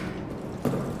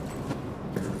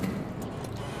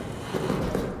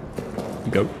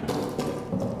 Go.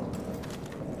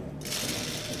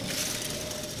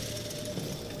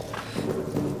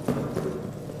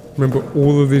 Remember,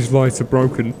 all of these lights are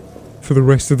broken for the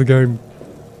rest of the game.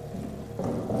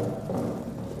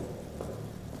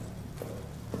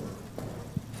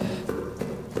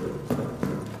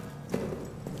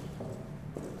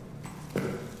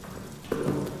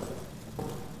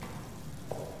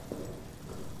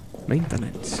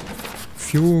 Maintenance.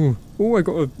 Fuel. Oh, I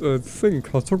got a thing.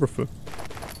 Cartographer.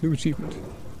 New achievement.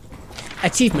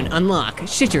 Achievement unlock.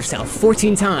 Shit yourself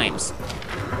 14 times.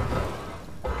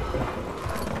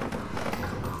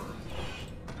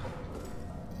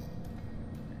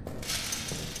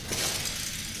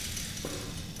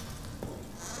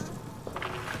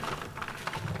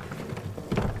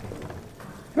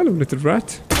 Hello, little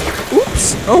rat.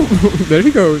 Oops! Oh, there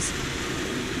he goes.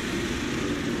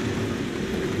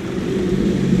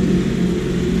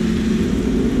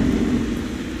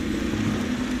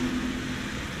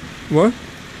 What?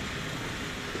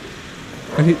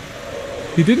 And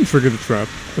he didn't trigger the trap.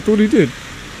 I thought he did.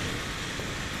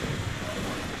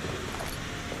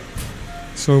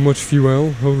 So much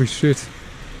fuel. Holy shit.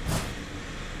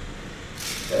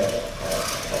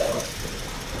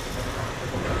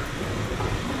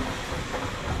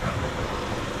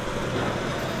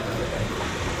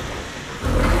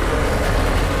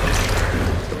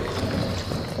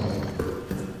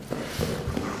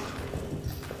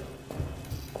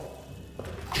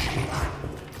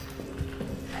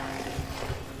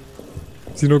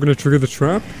 Is he not going to trigger the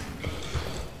trap?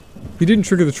 He didn't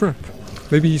trigger the trap.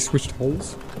 Maybe he switched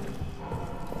holes?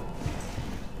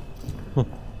 Huh.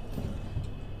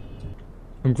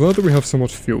 I'm glad that we have so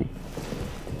much fuel.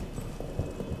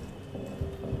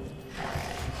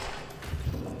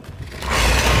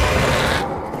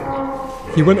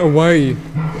 He went away.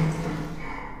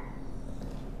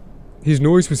 His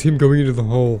noise was him going into the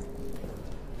hole.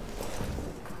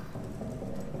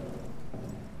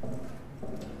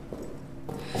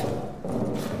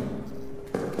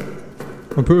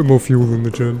 I'm putting more fuel in the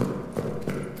gen.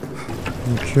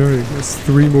 Okay, there's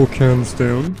 3 more cans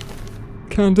down.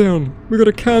 Can down! We got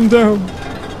a can down!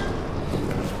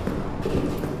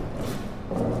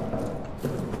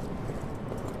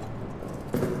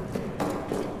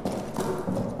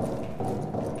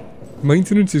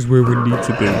 Maintenance is where we need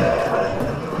to be.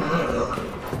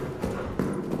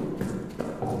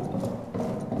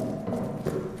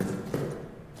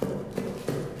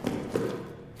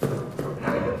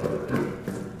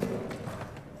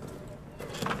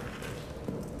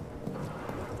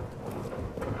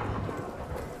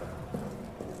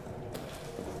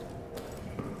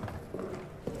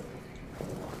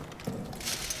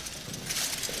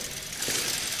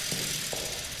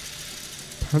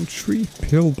 Pantry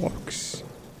pillbox.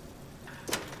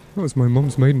 That was my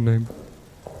mom's maiden name.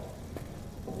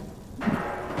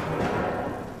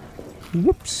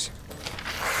 Whoops.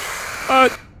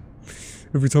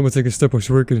 Every time I take a step I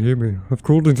swear it can hear me. I've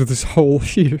crawled into this hole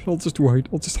here. I'll just wait.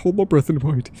 I'll just hold my breath and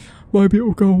wait. Maybe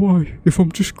it'll go away if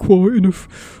I'm just quiet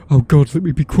enough. Oh god, let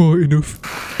me be quiet enough.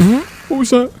 What was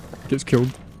that? Gets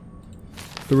killed.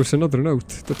 There was another note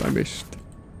that I missed.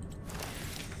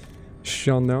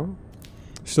 Shana.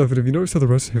 Stefan, have you noticed how the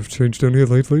rats have changed down here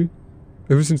lately?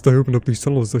 Ever since they opened up these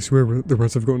tunnels, I swear the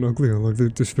rats have gotten uglier, like they're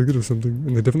disfigured or something,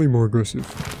 and they're definitely more aggressive.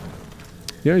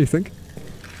 Yeah, you think?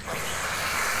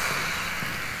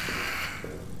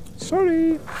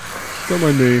 Sorry! Don't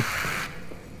mind me.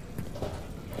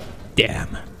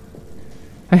 Damn.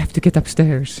 I have to get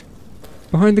upstairs.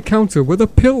 Behind the counter where the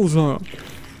pills are.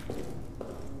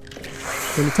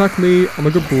 Don't attack me. I'm a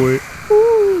good boy.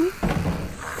 Woo.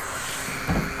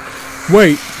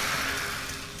 Wait.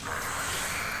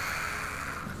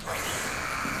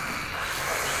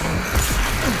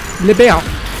 Libya.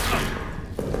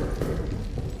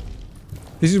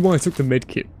 This is why I took the med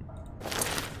kit.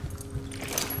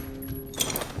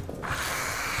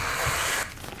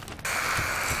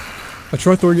 I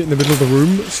tried throwing it in the middle of the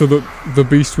room so that the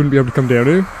beast wouldn't be able to come down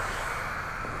here.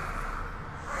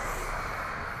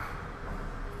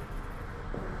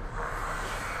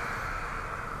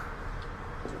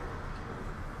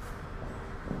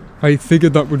 I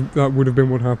figured that would have been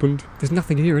what happened. There's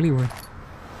nothing here anyway.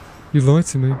 You lied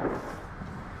to me.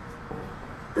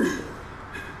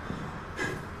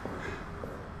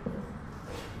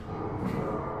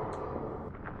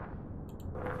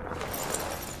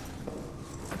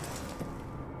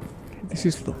 This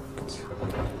is locked.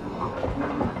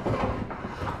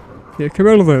 Yeah, come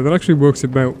out of there. That actually works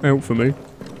about out for me.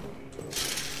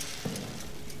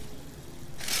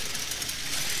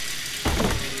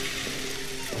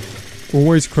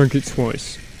 Always crank it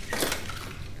twice.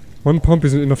 One pump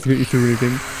isn't enough to get you through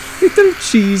anything. Little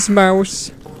cheese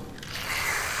mouse.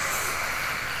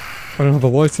 I don't have a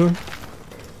lighter.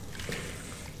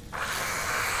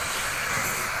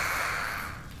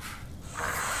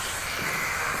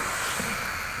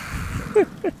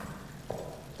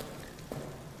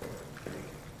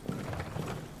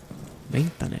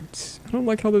 Maintenance. I don't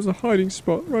like how there's a hiding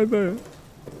spot right there.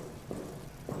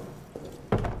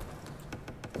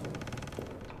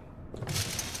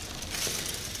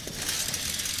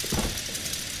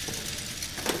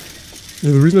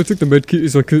 Yeah, the reason I took the medkit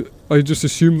is I just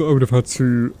assumed that I would have had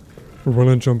to run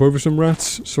and jump over some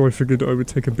rats, so I figured I would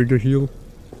take a bigger heal.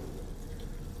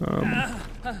 I'm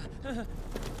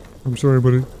sorry,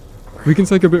 buddy. We can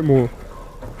take a bit more.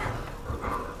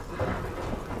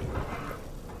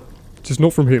 Just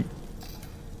not from him.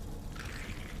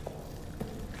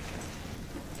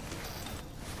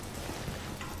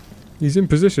 He's in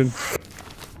position.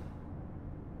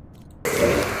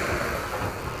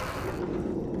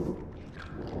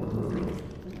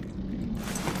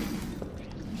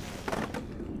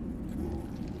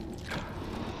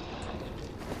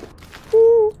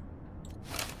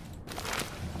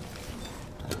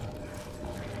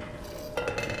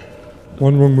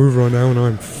 One wrong move right now and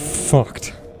I'm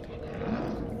fucked.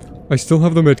 I still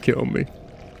have the medkit on me.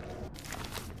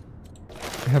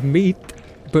 I have meat,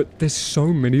 but there's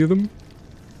so many of them.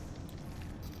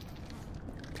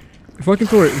 If I can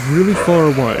throw it really far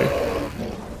away.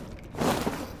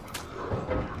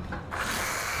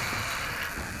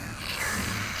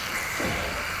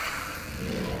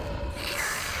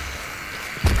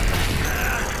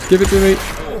 Give it to me.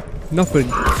 Nothing.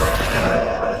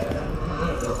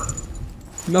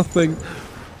 Nothing.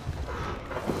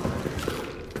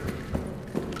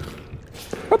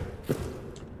 Up.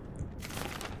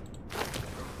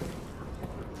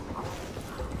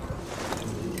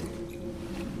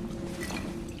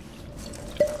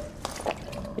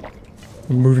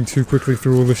 I'm moving too quickly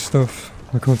through all this stuff.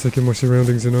 I can't take in my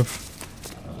surroundings enough.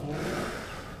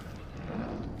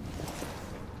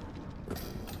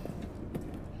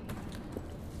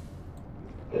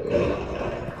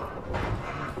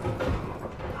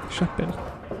 Shotgun.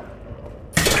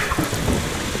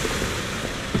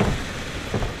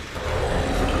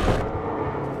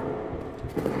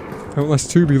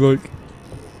 Outlast 2 be like,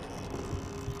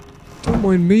 don't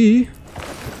mind me.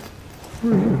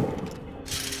 Where are you?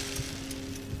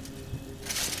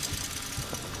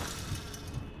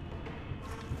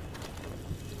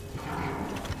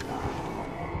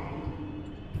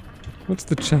 What's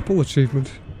the chapel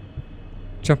achievement?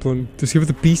 Chaplain, discover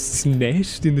the beast's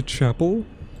nest in the chapel?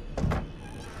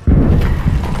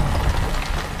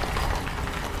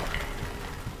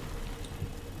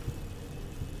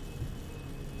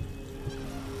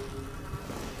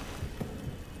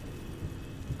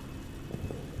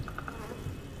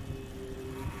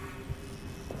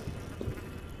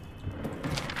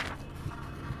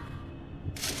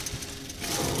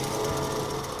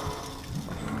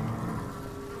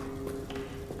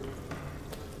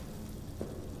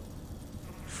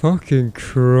 Fucking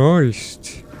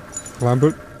Christ.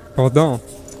 Lambert, pardon.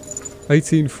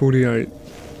 1848.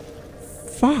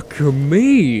 Fuck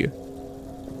me.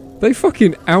 They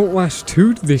fucking Outlast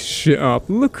 2'd this shit up.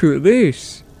 Look at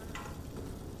this.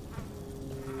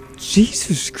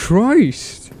 Jesus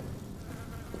Christ.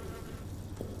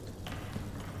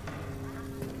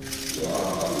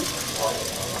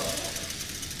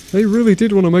 They really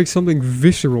did want to make something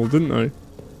visceral, didn't they?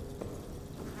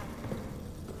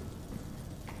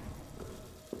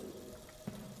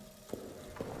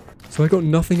 So I got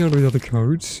nothing out of the other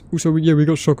codes. Also, yeah, we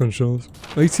got shotgun shells.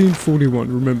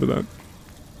 1841, remember that.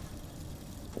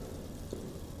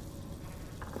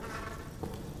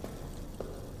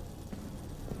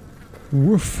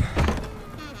 Woof.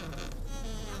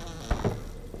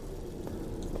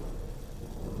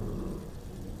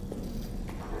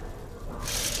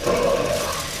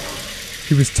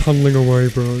 He was tunneling away,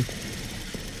 bro.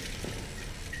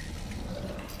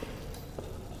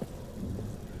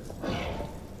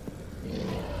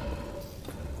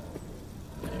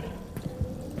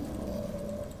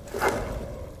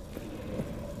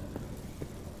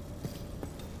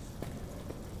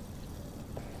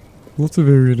 Lots of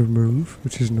area to move,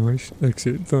 which is nice.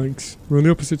 Exit, thanks. We're on the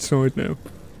opposite side now.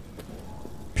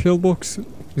 Pillbox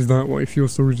is that way, fuel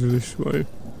storage is this way.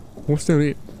 What's down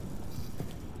here?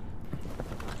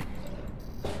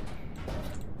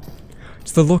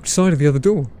 It's the locked side of the other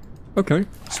door. Okay,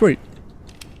 sweet.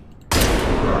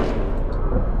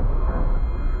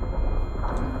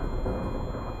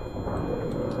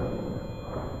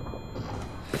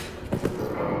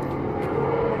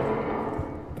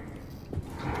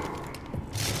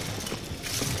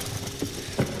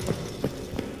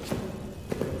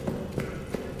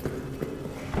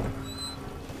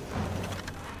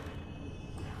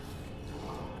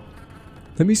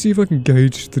 Let me see if I can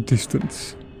gauge the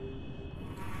distance.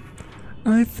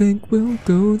 I think we'll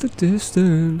go the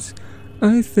distance.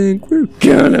 I think we're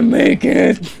gonna make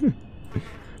it.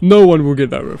 No one will get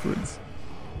that reference.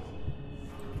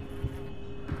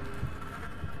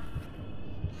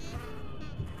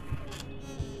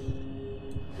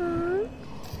 No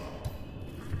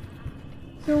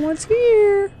one's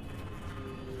here.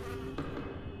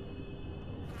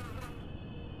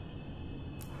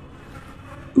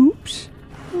 Oops.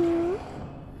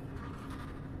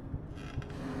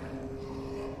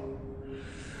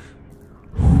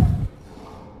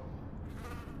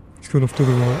 He's gone off to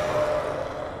the right.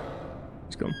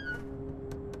 He's gone.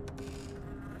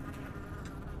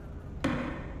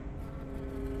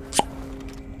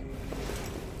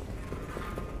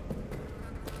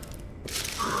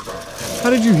 How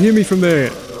did you hear me from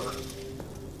there?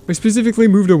 I specifically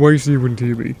moved away so you wouldn't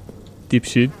hear me.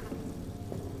 Dipshit.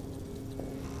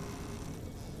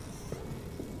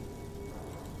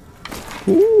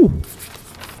 Ooh.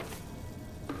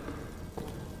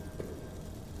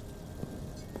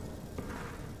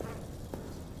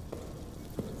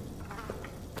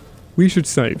 We should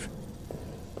save.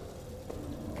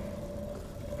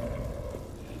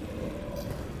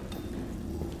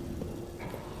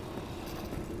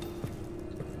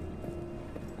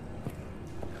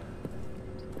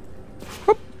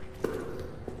 Hop.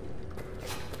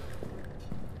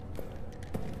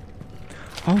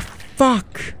 Oh, fuck.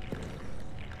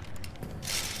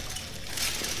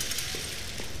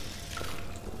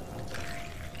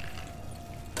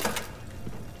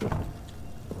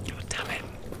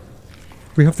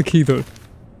 We have the key though.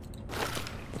 I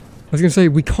was gonna say,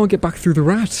 we can't get back through the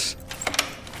rats.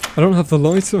 I don't have the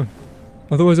lighter.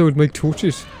 Otherwise I would make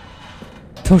torches.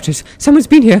 Torches. Someone's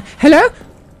been here. Hello?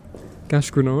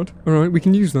 Gas grenade. Alright, we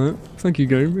can use that. Thank you,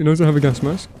 game. It knows I have a gas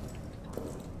mask.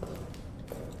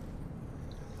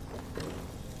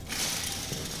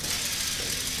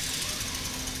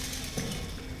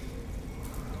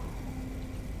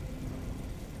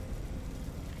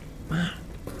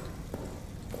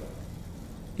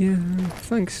 Yeah,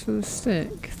 thanks for the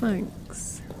stick.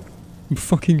 Thanks. I'm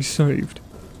fucking saved.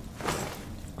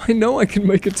 I know I can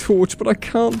make a torch, but I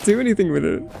can't do anything with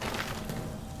it.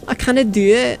 I kinda do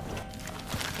it.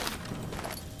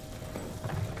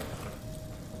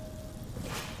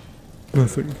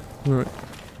 Nothing. Right.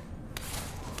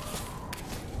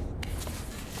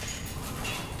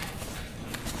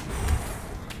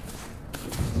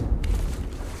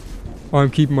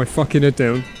 I'm keeping my fucking head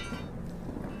down.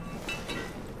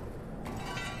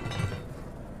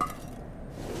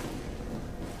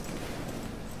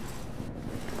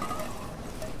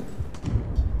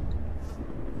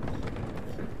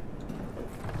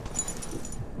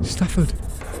 Stafford.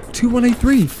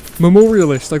 2183.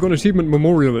 Memorialist. I got an achievement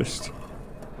Memorialist.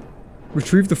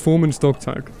 Retrieve the foreman's dog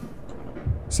tag.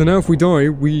 So now if we die,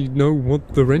 we know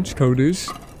what the wrench code is.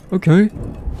 Okay.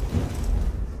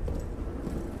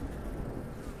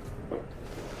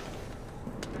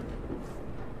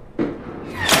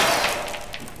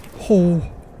 Oh.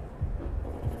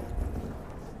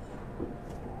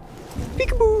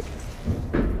 Peekaboo.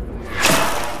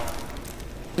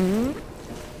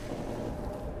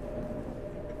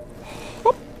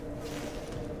 Hop.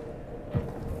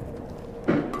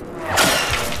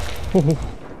 Oh.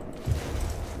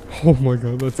 Oh my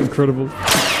god, that's incredible.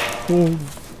 Oh.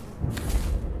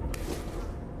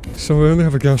 So I only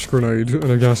have a gas grenade and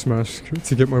a gas mask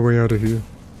to get my way out of here.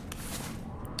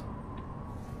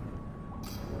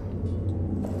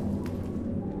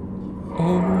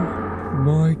 Oh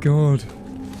my god.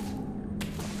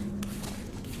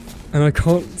 And I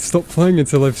can't stop playing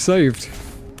until I've saved.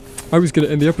 I was gonna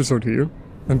end the episode here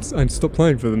and stop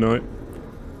playing for the night.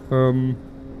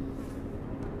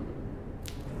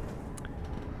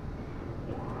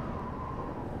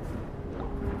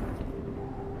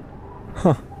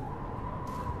 Huh.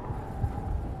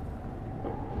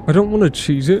 I don't want to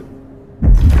cheese it.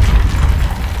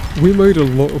 We made a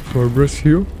lot of progress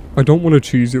here. I don't want to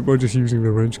cheese it by just using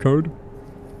the wrench code.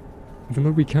 Even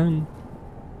though we can.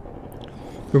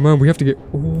 But man, we have to get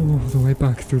all the way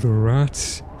back through the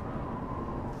rats.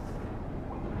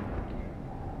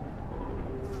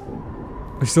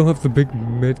 I still have the big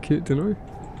med kit, don't I?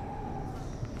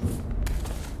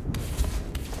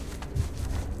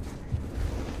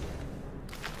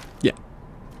 Yeah.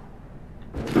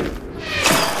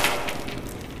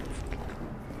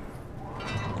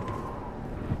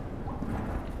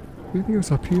 Anything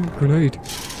else up here? Grenade.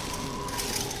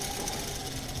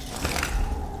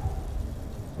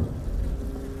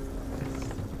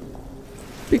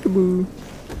 Peekaboo.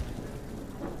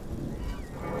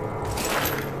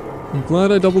 I'm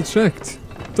glad I double checked.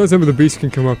 Don't tell me the beast can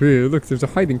come up here. Look, there's a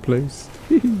hiding place.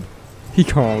 He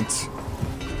can't.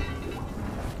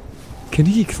 Can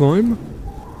he climb?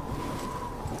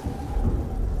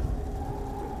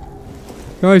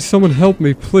 Guys, someone help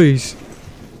me, please.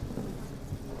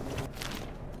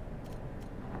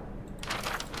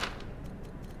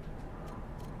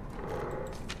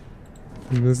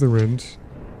 And there's the wrench.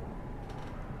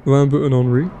 Lambert and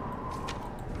Henri.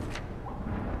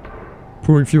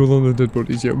 Pouring fuel on the dead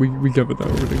bodies. Yeah, we gathered that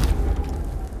already.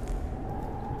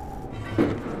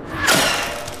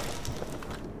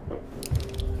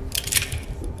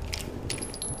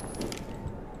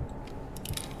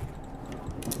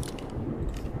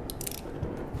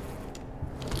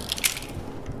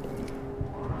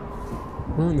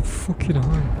 Right in the fucking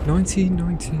eye.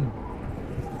 1919.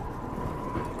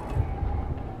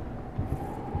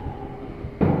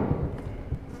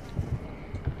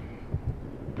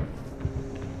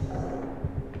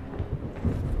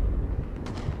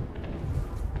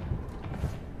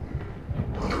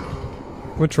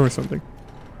 We'll try something.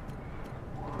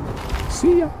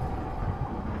 See ya!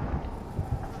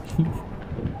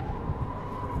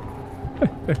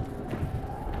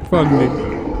 Funny.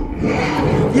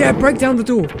 Yeah, break down the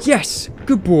door! Yes!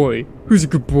 Good boy! Who's a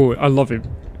good boy? I love him.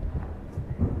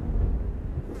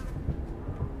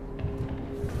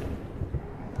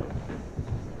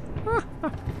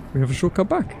 We have a shortcut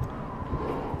back.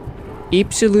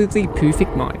 Absolutely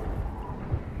perfect mine.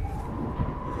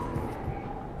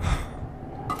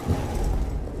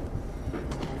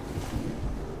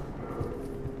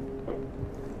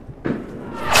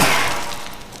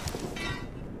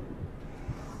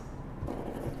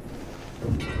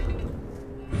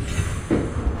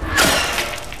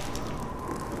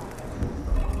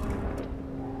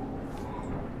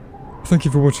 Thank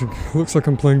you for watching. Looks like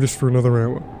I'm playing this for another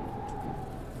hour.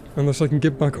 Unless I can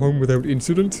get back home without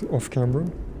incident, off camera.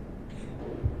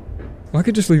 I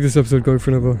could just leave this episode going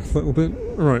for another little bit.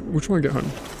 Alright, we'll try and get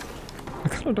home. I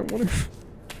kinda don't want to.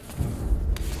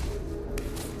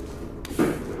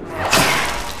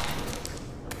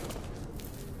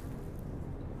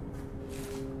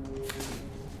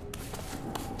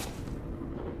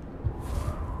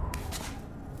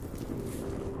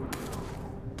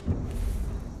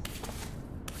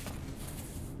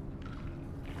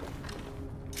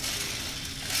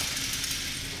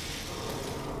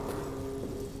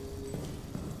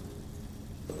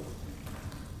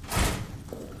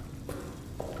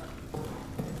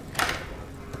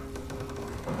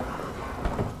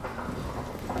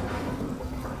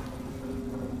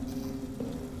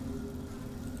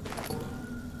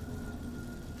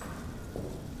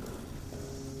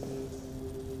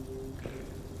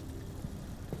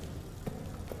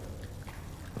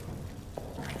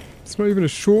 It's not even a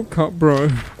shortcut, bro.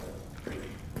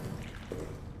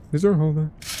 Is there a hole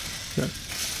there? Yeah.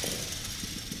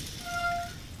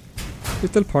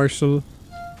 Little parcel.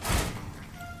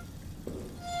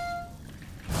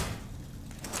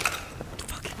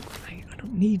 Fucking grenade. I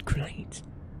don't need grenades.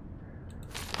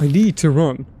 I need to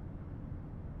run.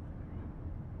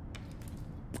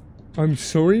 I'm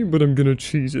sorry, but I'm gonna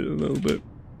cheese it a little bit.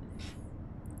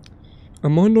 I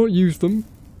might not use them.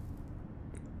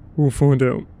 We'll find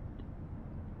out.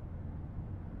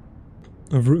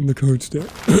 I've written the codes down.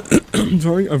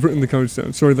 Sorry, I've written the codes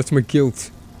down. Sorry, that's my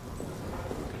guilt.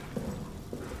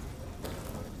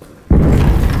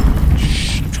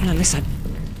 Shh, I'm trying to listen.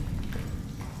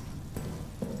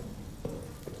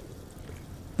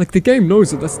 Like, the game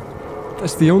knows that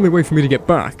that's the only way for me to get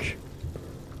back.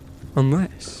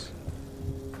 Unless...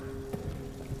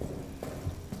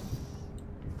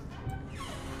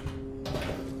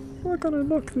 Why can't I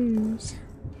lock these?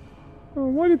 Oh,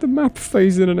 why did the map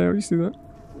phase in and out? You see that?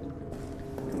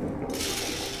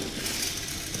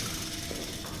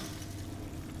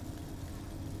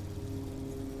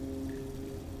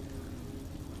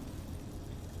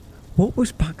 What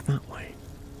was back that way?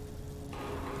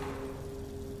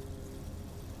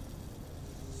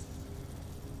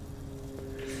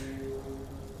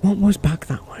 What was back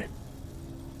that way?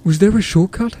 Was there a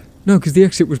shortcut? No, because the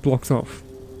exit was blocked off.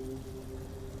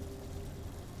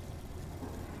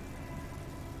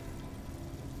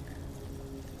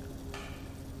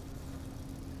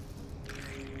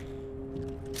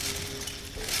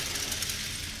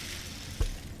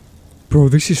 Bro,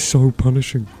 this is so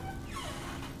punishing.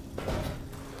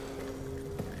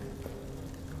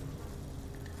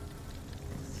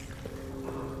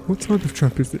 What type of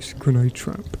trap is this? Grenade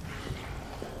trap.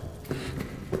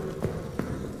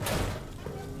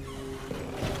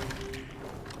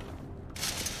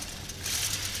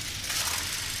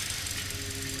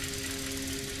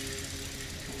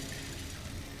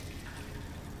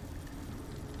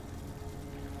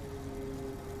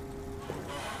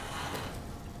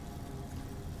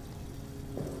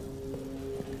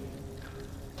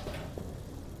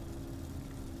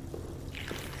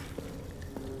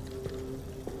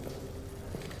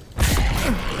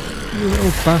 You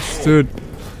little bastard.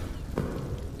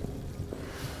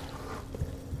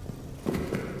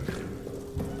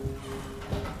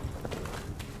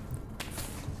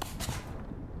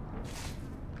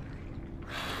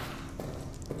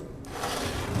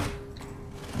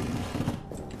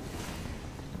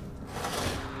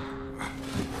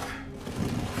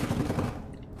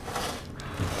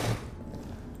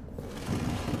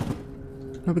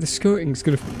 No, but the skirting's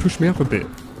gonna push me up a bit.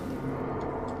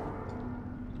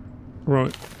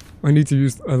 Right, I need to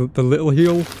use the little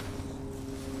heal.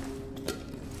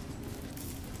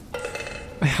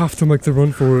 I have to make the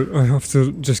run for it. I have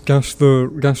to just gas the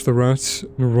rats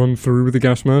and run through with the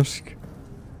gas mask,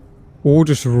 or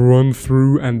just run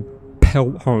through and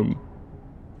pelt home.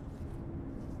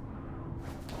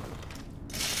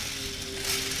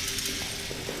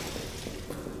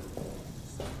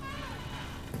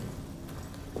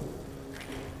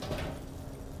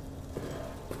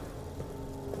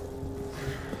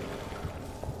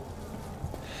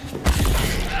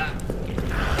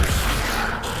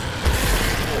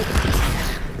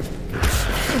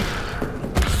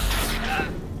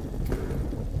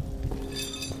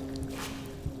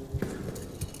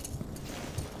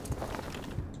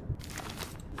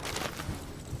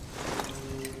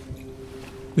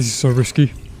 This is so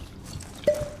risky.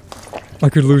 I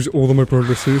could lose all of my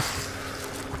progress here.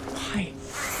 Why?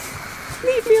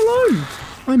 Leave me alone!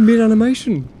 I'm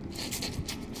mid-animation.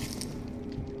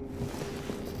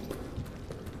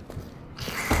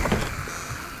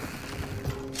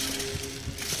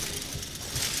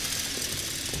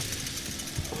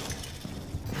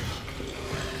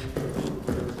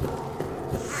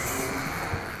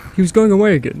 He was going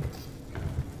away again.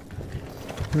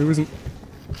 He wasn't...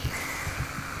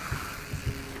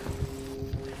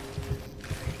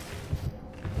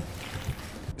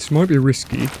 This might be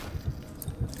risky.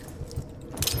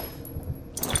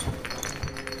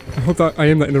 I hope that I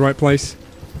aim that in the right place.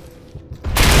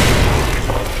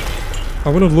 I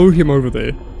want to lure him over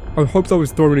there. I hope that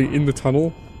was throwing it in the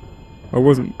tunnel. I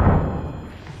wasn't.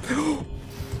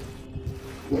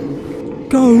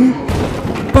 Go!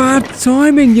 Bad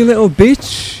timing, you little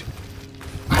bitch!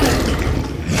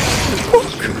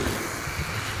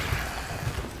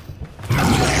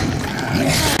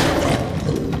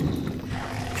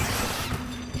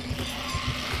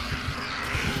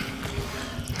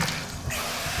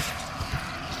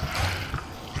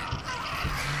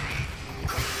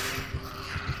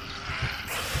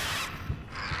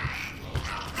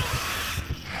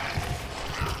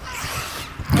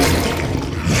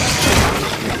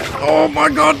 Oh my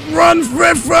god, run,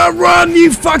 Frifra, run,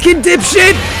 you fucking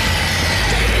dipshit!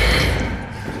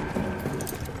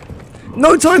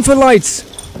 No time for lights!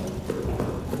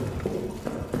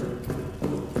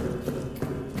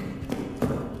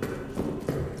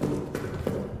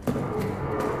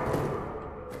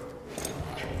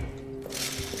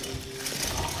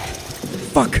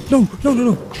 Fuck, no, no, no,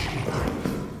 no.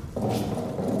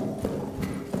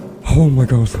 Oh my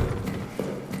god.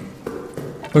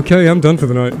 Okay, I'm done for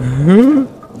the night.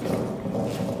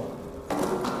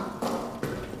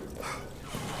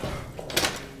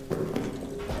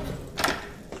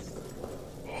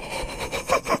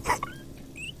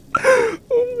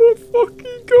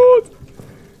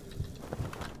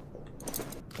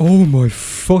 Oh my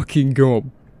fucking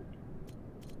god.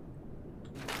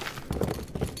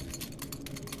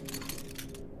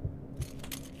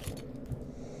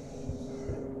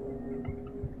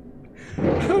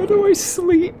 How do I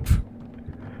sleep?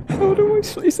 How do I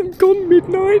sleep? Isn't gone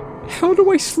midnight? How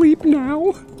do I sleep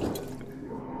now?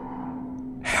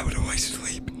 How do I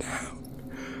sleep now?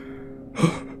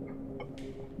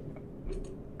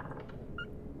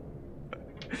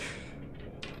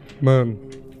 Man,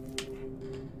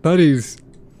 that is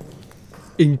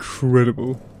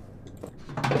incredible.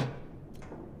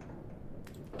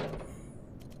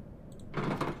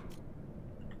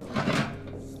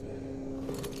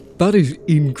 That is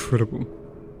incredible.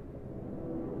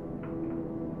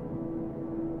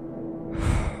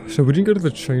 So we didn't go to the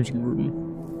changing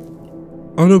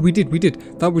room. Oh no, we did.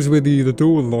 That was where the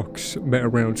door locks met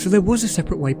around. So there was a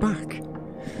separate way back.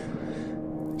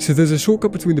 So there's a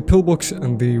shortcut between the pillbox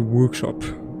and the workshop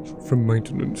from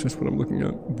maintenance. That's what I'm looking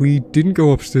at. We didn't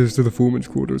go upstairs to the foreman's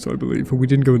quarters, I believe, and we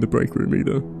didn't go in the break room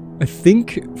either. I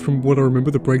think, from what I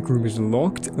remember, the break room is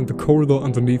locked and the corridor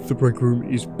underneath the break room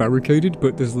is barricaded,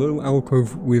 but there's a little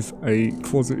alcove with a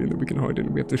closet in that we can hide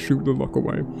in. We have to shoot the lock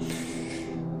away.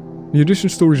 The addition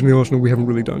storage in the arsenal we haven't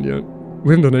really done yet.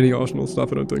 We haven't done any arsenal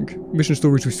stuff, I don't think. Mission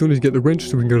storage, we still need to get the wrench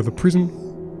so we can go to the prison.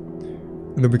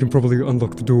 And then we can probably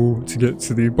unlock the door to get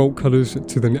to the bolt cutters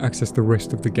to then access the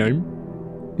rest of the game.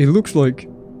 It looks like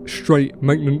straight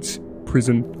maintenance,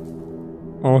 prison,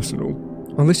 arsenal.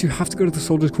 Unless you have to go to the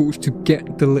soldiers' quarters to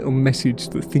get the little message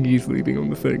that Thingy is leaving on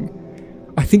the thing.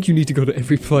 I think you need to go to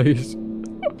every place.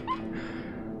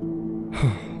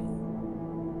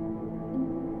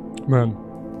 Man.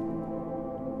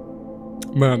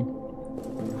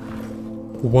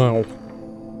 Wow.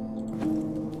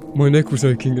 My neck was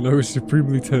aching and I was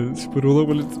supremely tense, but all I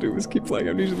wanted to do was keep playing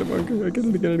Amnesia the Monk again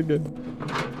and again and again.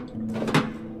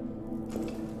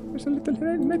 There's a little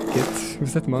medkit.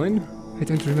 Was that mine? I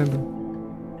don't remember.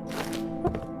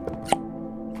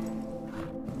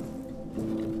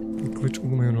 I glitch all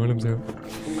my own items out.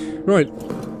 Right,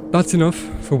 that's enough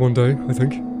for one day, I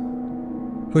think.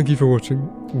 Thank you for watching.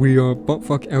 We are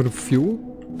buttfuck out of fuel.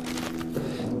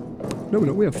 No,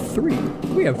 we have 3.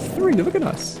 We have 3, look at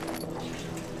us.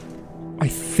 I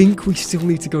think we still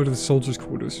need to go to the soldiers'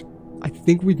 quarters. I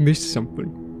think we've missed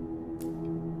something.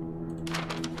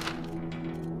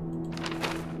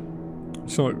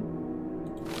 So,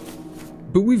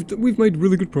 but we've made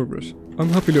really good progress. I'm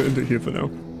happy to end it here for now.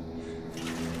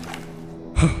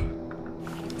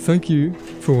 Thank you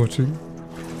for watching.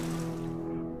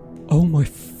 Oh my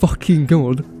fucking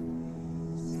god.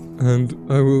 And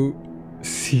I will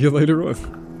see you later on.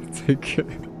 Take care.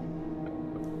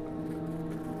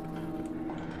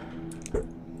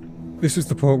 This is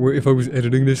the part where if I was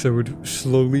editing this, I would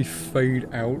slowly fade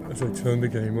out as I turn the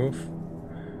game off.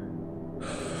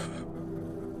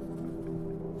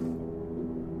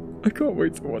 I can't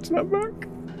wait to watch that back.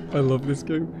 I love this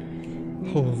game.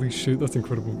 Holy shit, that's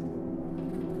incredible.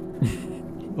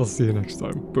 I'll see you next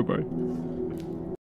time. Bye-bye.